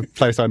find the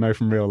place I know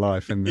from real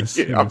life in this.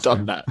 Yeah, I've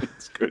done that.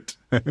 It's good.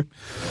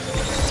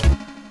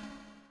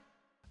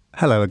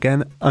 Hello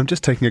again. I'm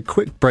just taking a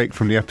quick break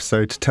from the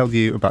episode to tell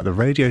you about the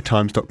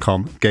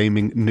RadioTimes.com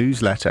gaming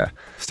newsletter.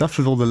 Stuffed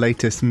with all the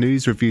latest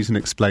news, reviews and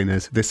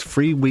explainers, this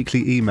free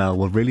weekly email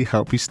will really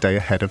help you stay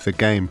ahead of the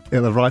game.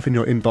 It'll arrive in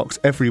your inbox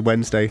every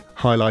Wednesday,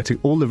 highlighting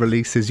all the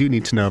releases you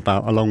need to know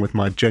about, along with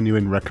my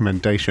genuine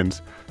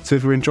recommendations. So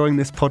if you're enjoying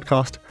this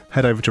podcast,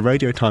 head over to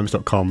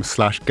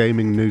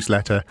radiotimes.com/gaming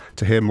newsletter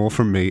to hear more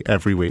from me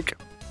every week.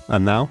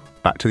 And now,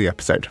 back to the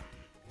episode.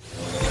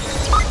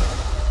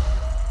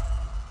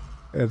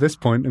 At this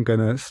point, I'm going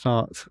to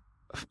start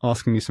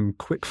asking you some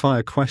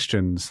quick-fire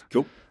questions.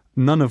 Cool.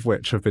 None of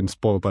which have been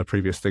spoiled by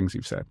previous things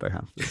you've said. They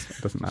have.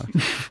 It doesn't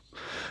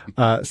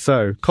matter.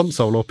 So,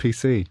 console or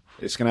PC?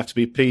 It's going to have to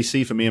be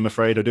PC for me, I'm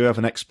afraid. I do have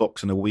an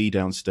Xbox and a Wii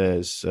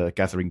downstairs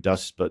gathering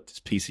dust, but it's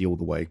PC all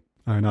the way.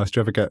 Oh, nice. Do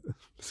you ever get...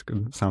 This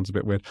sounds a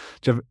bit weird.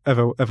 Do you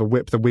ever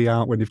whip the Wii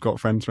out when you've got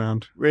friends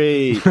round?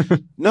 Really?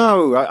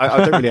 No, I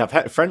don't really have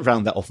a friend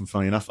round that often,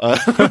 funny enough.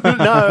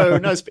 No,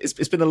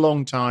 it's been a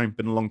long time.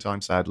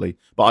 Sadly.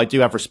 But I do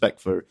have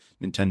respect for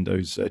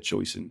Nintendo's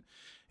choice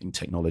in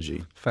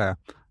technology. Fair.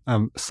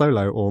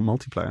 Solo or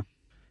multiplayer?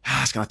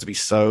 It's going to have to be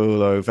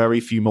solo. Very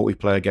few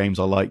multiplayer games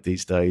I like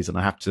these days, and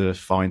I have to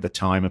find the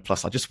time. And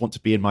plus, I just want to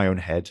be in my own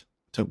head.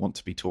 Don't want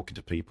to be talking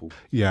to people.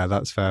 Yeah,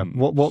 that's fair.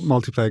 What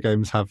multiplayer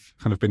games have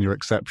kind of been your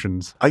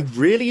exceptions? I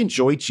really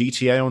enjoyed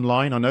GTA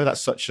Online. I know that's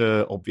such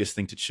an obvious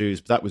thing to choose,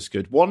 but that was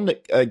good. One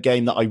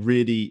game that I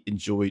really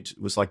enjoyed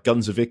was like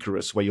Guns of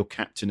Icarus, where you're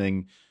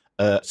captaining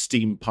a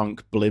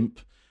steampunk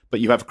blimp, but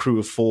you have a crew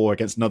of 4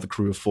 against another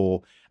crew of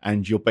 4,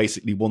 and you're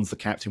basically, one's the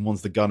captain,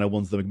 one's the gunner,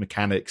 one's the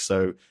mechanic.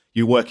 So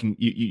you're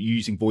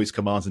using voice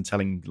commands and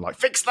telling, like,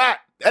 fix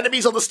that!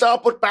 Enemies on the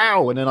starboard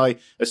bow! And then I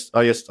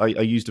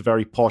used a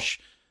very posh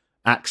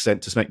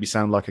accent to make me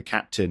sound like a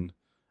captain,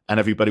 and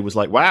everybody was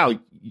like, wow,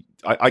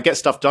 I get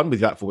stuff done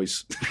with that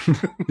voice.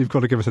 You've got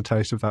to give us a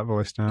taste of that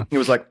voice now. It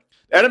was like,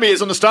 enemy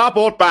is on the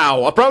starboard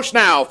bow, approach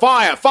now,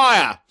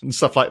 fire, and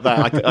stuff like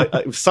that.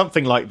 It was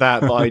something like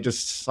that, but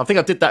I think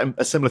I did that,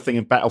 a similar thing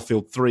in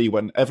Battlefield 3,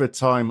 when every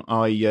time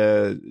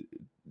I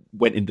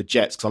went into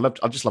jets, because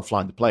I just love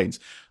flying the planes,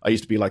 I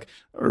used to be like,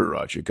 all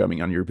right, you're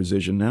coming on your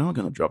position now, I'm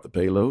going to drop the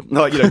payload.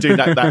 No, doing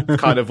that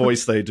kind of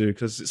voice they do,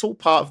 because it's all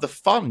part of the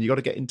fun. You got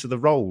to get into the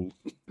role.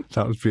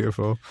 That was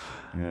beautiful.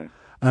 Yeah.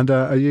 And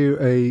are you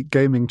a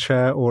gaming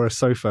chair or a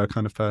sofa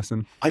kind of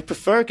person? I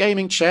prefer a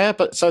gaming chair,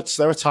 but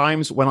there are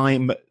times when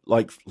I'm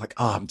like,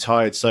 I'm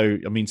tired. So,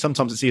 I mean,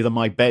 sometimes it's either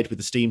my bed with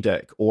the Steam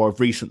Deck, or I've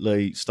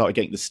recently started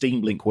getting the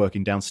Steam Link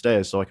working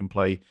downstairs so I can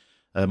play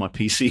my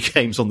PC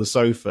games on the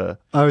sofa.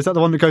 Oh, is that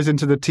the one that goes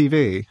into the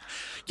TV?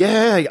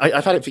 Yeah,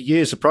 I've had it for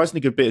years.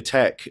 Surprisingly good bit of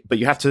tech, but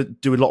you have to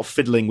do a lot of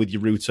fiddling with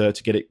your router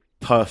to get it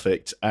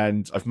perfect,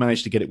 and I've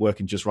managed to get it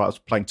working just right. I was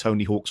playing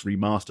Tony Hawk's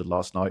Remastered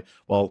last night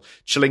while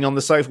chilling on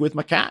the sofa with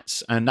my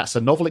cats, and that's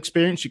a novel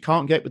experience you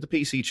can't get with the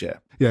PC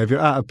chair. Yeah, if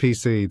you're at a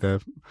PC,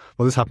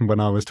 this happened when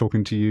I was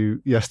talking to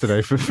you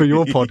yesterday for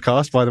your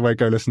podcast. By the way,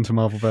 go listen to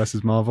Marvel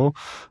vs. Marvel,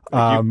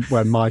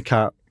 when my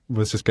cat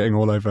was just getting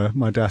all over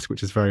my desk,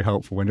 which is very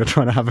helpful when you're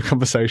trying to have a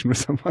conversation with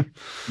someone.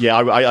 Yeah,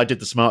 I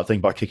did the smart thing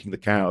by kicking the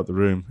cat out of the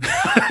room.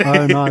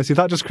 Oh, nice. See,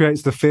 that just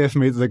creates the fear for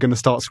me that they're going to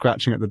start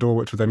scratching at the door,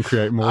 which will then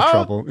create more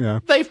trouble. Yeah,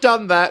 they've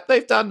done that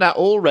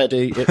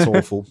already. It's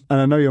awful.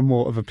 And I know you're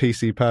more of a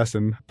PC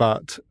person,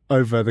 but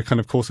over the kind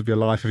of course of your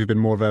life, have you been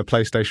more of a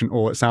PlayStation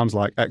or, it sounds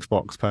like,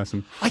 Xbox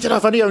person? I don't know.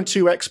 I've only owned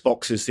 2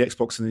 Xboxes, the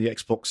Xbox and the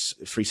Xbox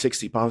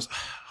 360, but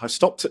I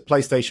stopped at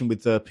PlayStation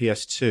with the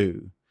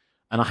PS2.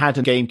 And I had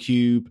a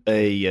GameCube,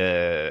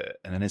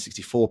 and an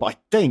N64, but I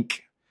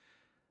think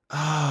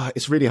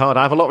it's really hard.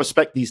 I have a lot of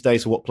respect these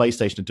days for what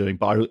PlayStation are doing,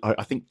 but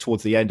I think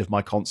towards the end of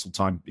my console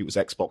time, it was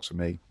Xbox for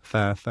me.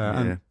 Fair.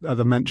 Yeah. And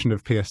the mention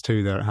of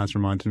PS2 there, it has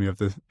reminded me of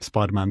the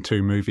Spider-Man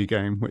 2 movie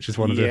game, which is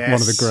one of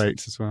the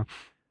greats as well.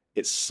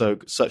 It's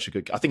such a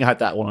good. I think I had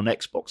that one on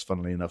Xbox,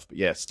 funnily enough, but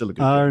yeah, still a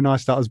good. Oh, game.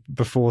 Nice! That was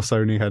before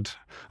Sony had.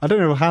 I don't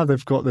know how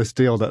they've got this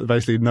deal that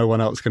basically no one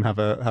else can have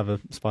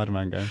a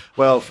Spider-Man game.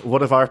 Well,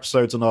 one of our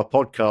episodes on our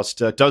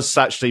podcast does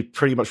actually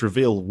pretty much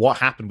reveal what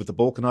happened with the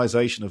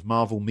balkanization of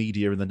Marvel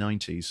media in the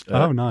 90s.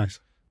 Oh, nice!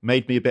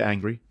 Made me a bit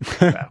angry.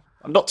 Well,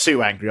 I'm not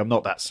too angry. I'm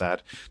not that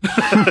sad.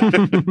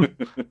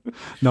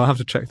 No, I'll have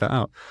to check that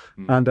out.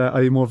 And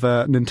are you more of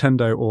a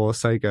Nintendo or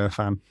Sega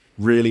fan?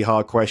 Really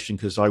hard question,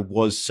 because I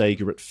was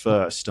Sega at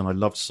first and I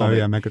loved Sonic. Oh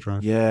yeah, Mega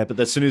Drive. Yeah, but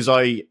as soon as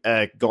I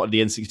got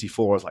the N64,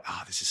 I was like,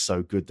 this is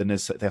so good. Then they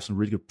have some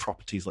really good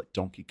properties like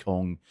Donkey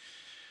Kong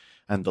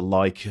and the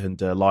like,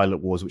 and Lilac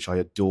Wars, which I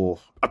adore.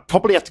 I'd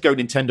probably have to go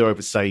Nintendo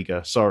over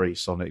Sega. Sorry,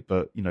 Sonic,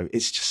 but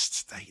it's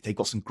just they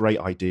got some great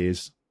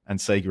ideas, and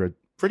Sega are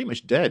pretty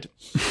much dead.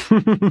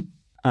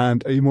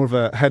 And are you more of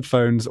a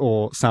headphones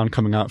or sound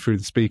coming out through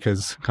the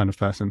speakers kind of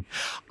person?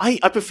 I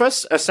prefer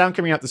sound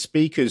coming out the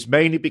speakers,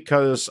 mainly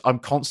because I'm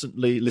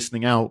constantly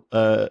listening out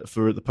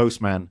for the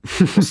postman,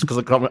 because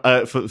I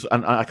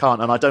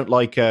can't, and I don't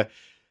like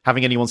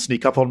having anyone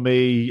sneak up on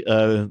me,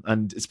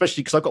 and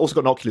especially because I've also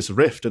got an Oculus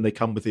Rift, and they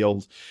come with the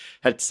old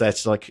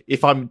headsets. Like,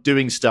 if I'm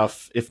doing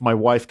stuff, if my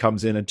wife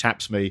comes in and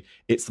taps me,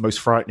 it's the most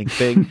frightening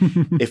thing.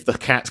 If the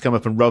cats come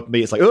up and rub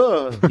me, it's like,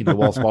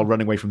 while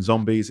running away from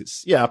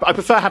zombies. I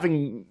prefer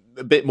having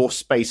a bit more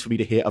space for me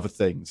to hear other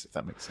things, if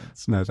that makes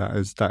sense. No, that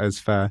is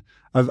fair.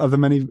 Are there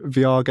many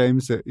VR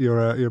games that you're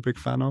a big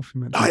fan of?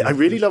 I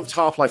really loved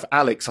Half-Life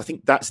Alyx. I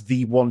think that's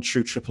the one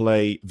true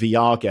AAA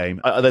VR game.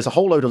 There's a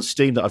whole load on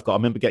Steam that I've got. I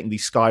remember getting the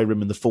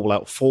Skyrim and the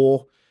Fallout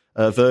 4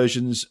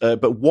 versions.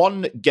 But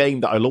one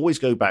game that I'll always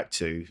go back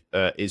to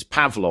is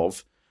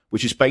Pavlov,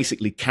 which is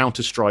basically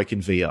Counter-Strike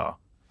in VR.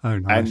 Oh,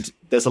 nice. And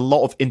there's a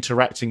lot of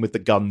interacting with the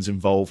guns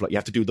involved. Like you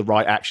have to do the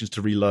right actions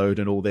to reload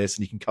and all this,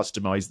 and you can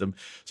customize them.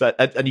 So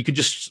and you can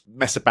just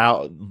mess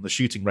about on the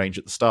shooting range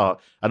at the start.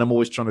 And I'm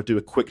always trying to do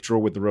a quick draw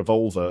with the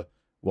revolver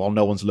while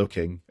no one's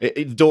looking.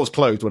 The door's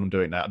closed when I'm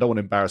doing that. I don't want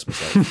to embarrass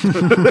myself.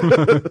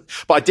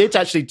 But I did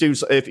actually do.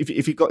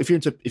 If you've got a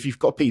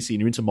PC and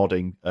you're into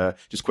modding,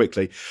 just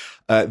quickly,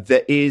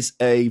 there is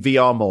a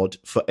VR mod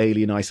for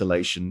Alien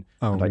Isolation.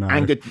 Oh, and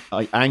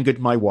I angered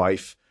my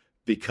wife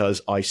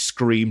because I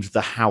screamed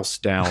the house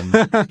down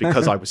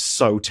because I was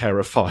so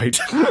terrified.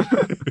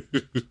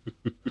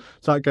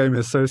 That game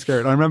is so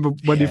scary. And I remember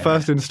when you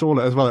first install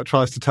it as well, it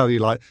tries to tell you,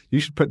 like, you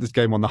should put this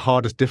game on the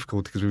hardest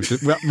difficulty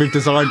because we've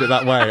designed it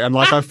that way. And,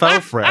 like, I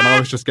fell for it and I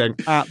was just getting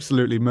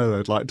absolutely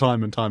murdered, like,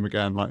 time and time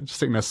again, like, just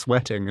sitting there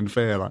sweating in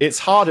fear. Like. It's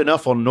hard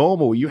enough on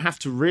normal. You have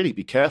to really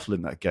be careful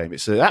in that game.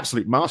 It's an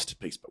absolute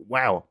masterpiece, but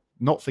wow,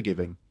 not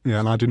forgiving.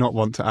 Yeah, and I do not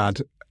want to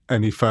add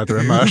any further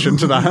immersion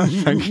to that.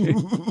 Thank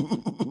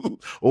you.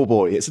 Oh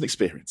boy, it's an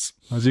experience.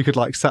 As you could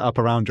like set up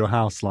around your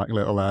house like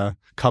little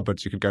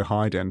cupboards you could go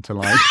hide in to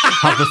like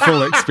have the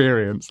full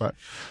experience. Like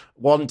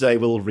one day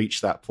we'll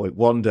reach that point.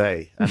 One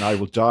day, and I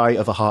will die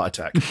of a heart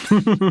attack.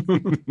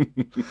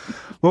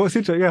 Well, it's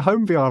interesting. Yeah,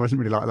 home VR isn't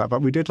really like that,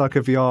 but we did like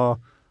a VR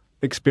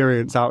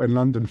experience out in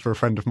London for a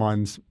friend of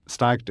mine's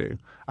stag do,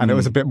 and it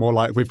was a bit more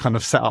like we've kind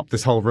of set up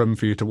this whole room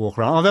for you to walk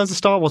around. Oh, there was a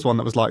Star Wars one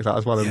that was like that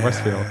as well in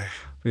Westfield.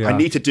 Yeah. I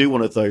need to do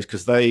one of those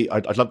because I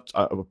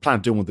plan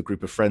doing one with a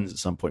group of friends at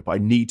some point, but I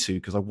need to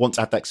because I want to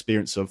have that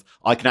experience of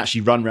I can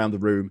actually run around the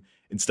room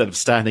instead of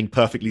standing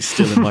perfectly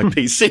still in my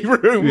PC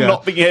room,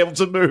 not being able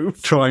to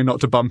move. Trying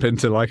not to bump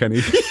into like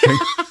anything.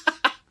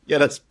 Yeah,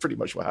 that's pretty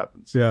much what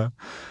happens. Yeah.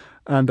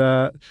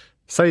 And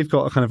say you've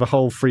got a kind of a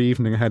whole free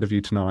evening ahead of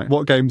you tonight.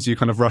 What games are you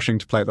kind of rushing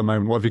to play at the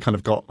moment? What have you kind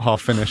of got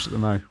half finished at the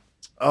moment?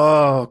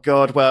 Oh,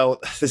 God. Well,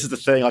 this is the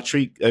thing. I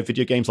treat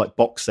video games like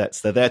box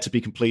sets. They're there to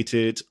be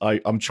completed.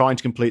 I'm trying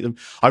to complete them.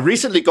 I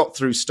recently got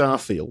through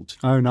Starfield.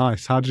 Oh,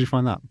 nice. How did you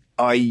find that?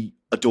 I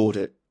adored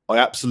it. I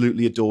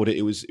absolutely adored it.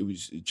 It was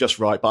just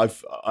right. But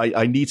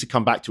I need to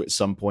come back to it at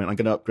some point. I'm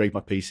going to upgrade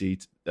my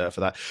PC for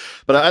that.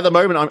 But at the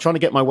moment, I'm trying to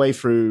get my way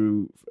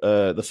through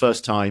the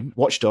first time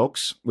Watch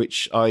Dogs,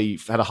 which I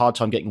had a hard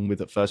time getting on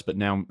with at first, but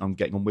now I'm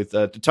getting on with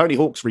the Tony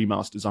Hawk's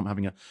remasters. I'm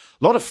having a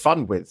lot of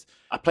fun with.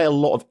 I play a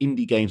lot of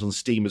indie games on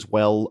Steam as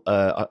well.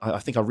 I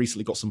think I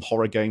recently got some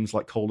horror games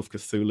like Call of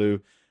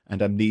Cthulhu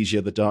and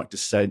Amnesia: The Dark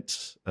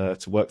Descent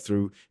to work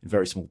through in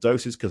very small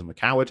doses because I'm a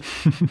coward.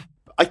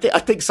 I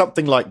think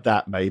something like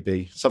that,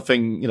 maybe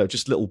something,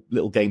 just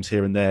little games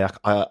here and there.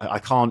 I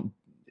can't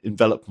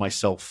envelop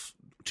myself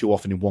too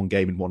often in one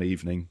game in one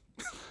evening.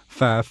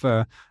 Fair.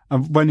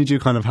 And when did you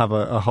kind of have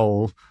a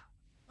whole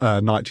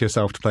night to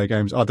yourself to play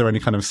games? Are there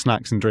any kind of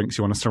snacks and drinks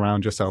you want to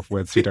surround yourself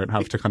with so you don't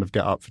have to kind of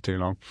get up for too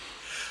long?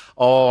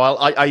 Oh,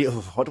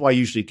 what do I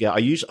usually get?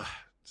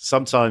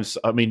 Sometimes,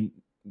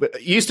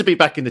 it used to be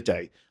back in the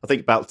day. I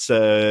think about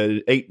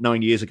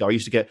 8-9 years ago, I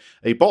used to get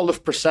a bottle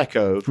of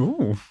Prosecco.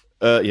 Ooh.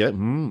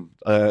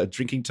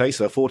 Drinking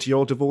taste, a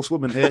 40-year-old divorced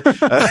woman here.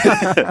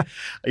 I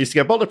used to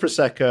get a bottle of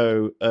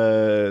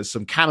Prosecco,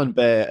 some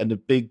Camembert, and a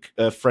big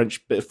bit of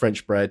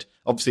French bread.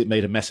 Obviously, it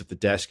made a mess of the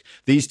desk.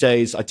 These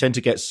days, I tend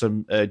to get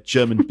some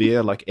German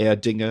beer, like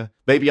Erdinger.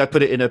 Maybe I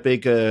put it in a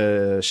big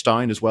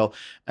Stein as well.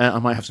 I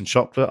might have some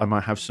chocolate. I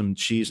might have some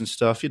cheese and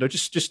stuff.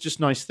 Just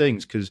nice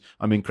things because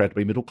I'm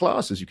incredibly middle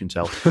class, as you can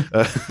tell.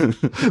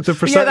 The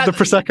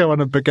Prosecco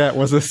on a baguette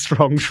was a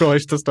strong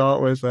choice to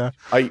start with there.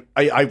 I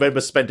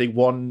remember spending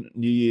one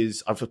New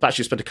Year's. I've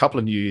actually spent a couple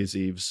of New Year's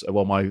Eves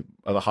while my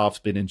other half's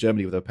been in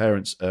Germany with her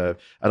parents, and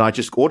I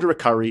just order a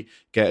curry,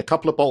 get a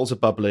couple of bottles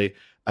of bubbly,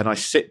 and I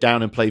sit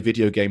down and play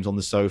video games on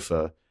the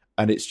sofa,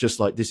 and it's just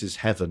like, this is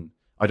heaven.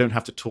 I don't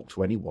have to talk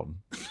to anyone.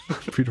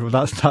 Beautiful.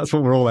 That's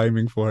what we're all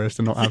aiming for, is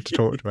to not have to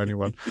talk to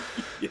anyone.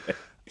 Yeah.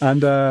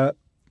 And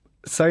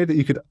say that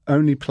you could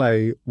only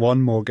play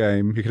one more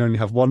game, you could only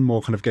have one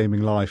more kind of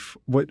gaming life.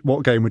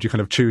 What game would you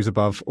kind of choose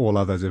above all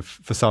others if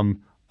for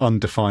some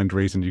undefined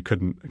reason you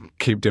couldn't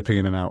keep dipping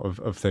in and out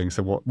of things?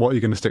 So what are you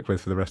going to stick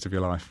with for the rest of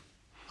your life?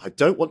 I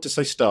don't want to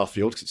say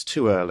Starfield because it's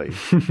too early,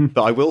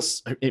 but I will.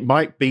 It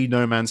might be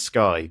No Man's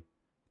Sky.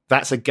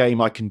 That's a game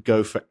I can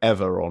go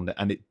forever on,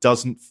 and it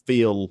doesn't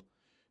feel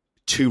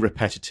too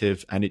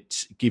repetitive, and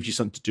it gives you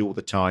something to do all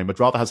the time. I'd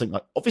rather have something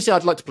like, obviously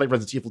I'd like to play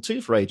Resident Evil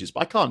 2 for ages,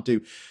 but I can't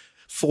do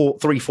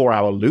 3-4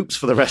 hour loops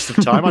for the rest of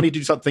the time. I need to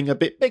do something a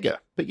bit bigger.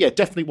 But yeah,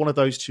 definitely one of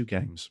those two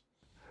games.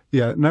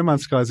 Yeah, No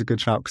Man's Sky is a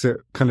good shout because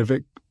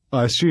it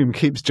I assume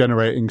keeps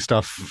generating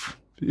stuff.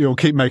 You'll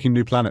keep making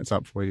new planets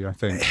up for you, I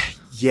think.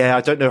 Yeah,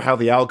 I don't know how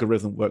the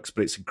algorithm works,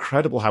 but it's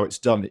incredible how it's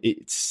done.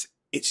 It's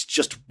it's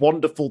just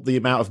wonderful the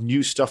amount of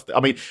new stuff. I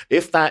mean,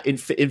 if that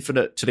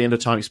infinite to the end of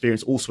time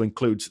experience also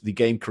includes the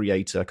game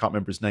creator, I can't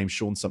remember his name,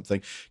 Sean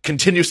something,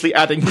 continuously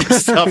adding new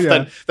stuff,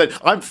 then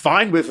I'm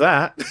fine with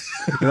that.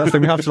 That's the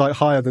thing, we have to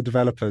hire the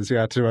developers,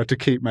 to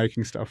keep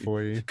making stuff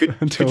for you.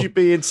 Could you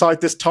be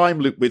inside this time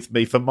loop with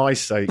me for my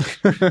sake?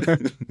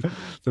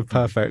 The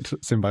perfect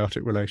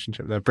symbiotic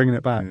relationship there, bringing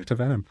it back to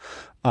Venom.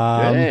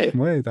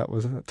 That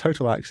was a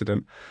total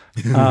accident.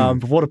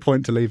 But what a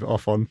point to leave it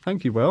off on.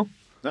 Thank you, Will.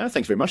 No,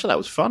 thanks very much. That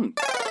was fun.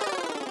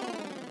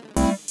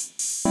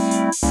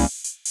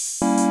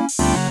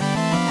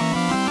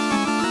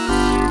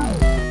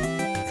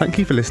 Thank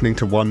you for listening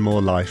to One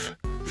More Life.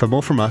 For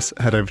more from us,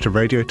 head over to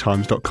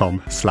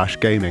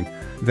radiotimes.com/gaming.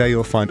 There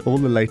you'll find all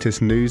the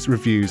latest news,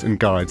 reviews and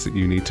guides that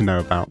you need to know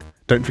about.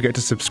 Don't forget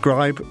to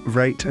subscribe,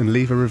 rate and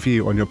leave a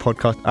review on your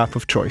podcast app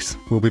of choice.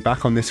 We'll be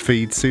back on this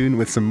feed soon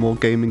with some more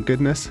gaming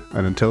goodness.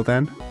 And until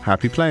then,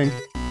 happy playing.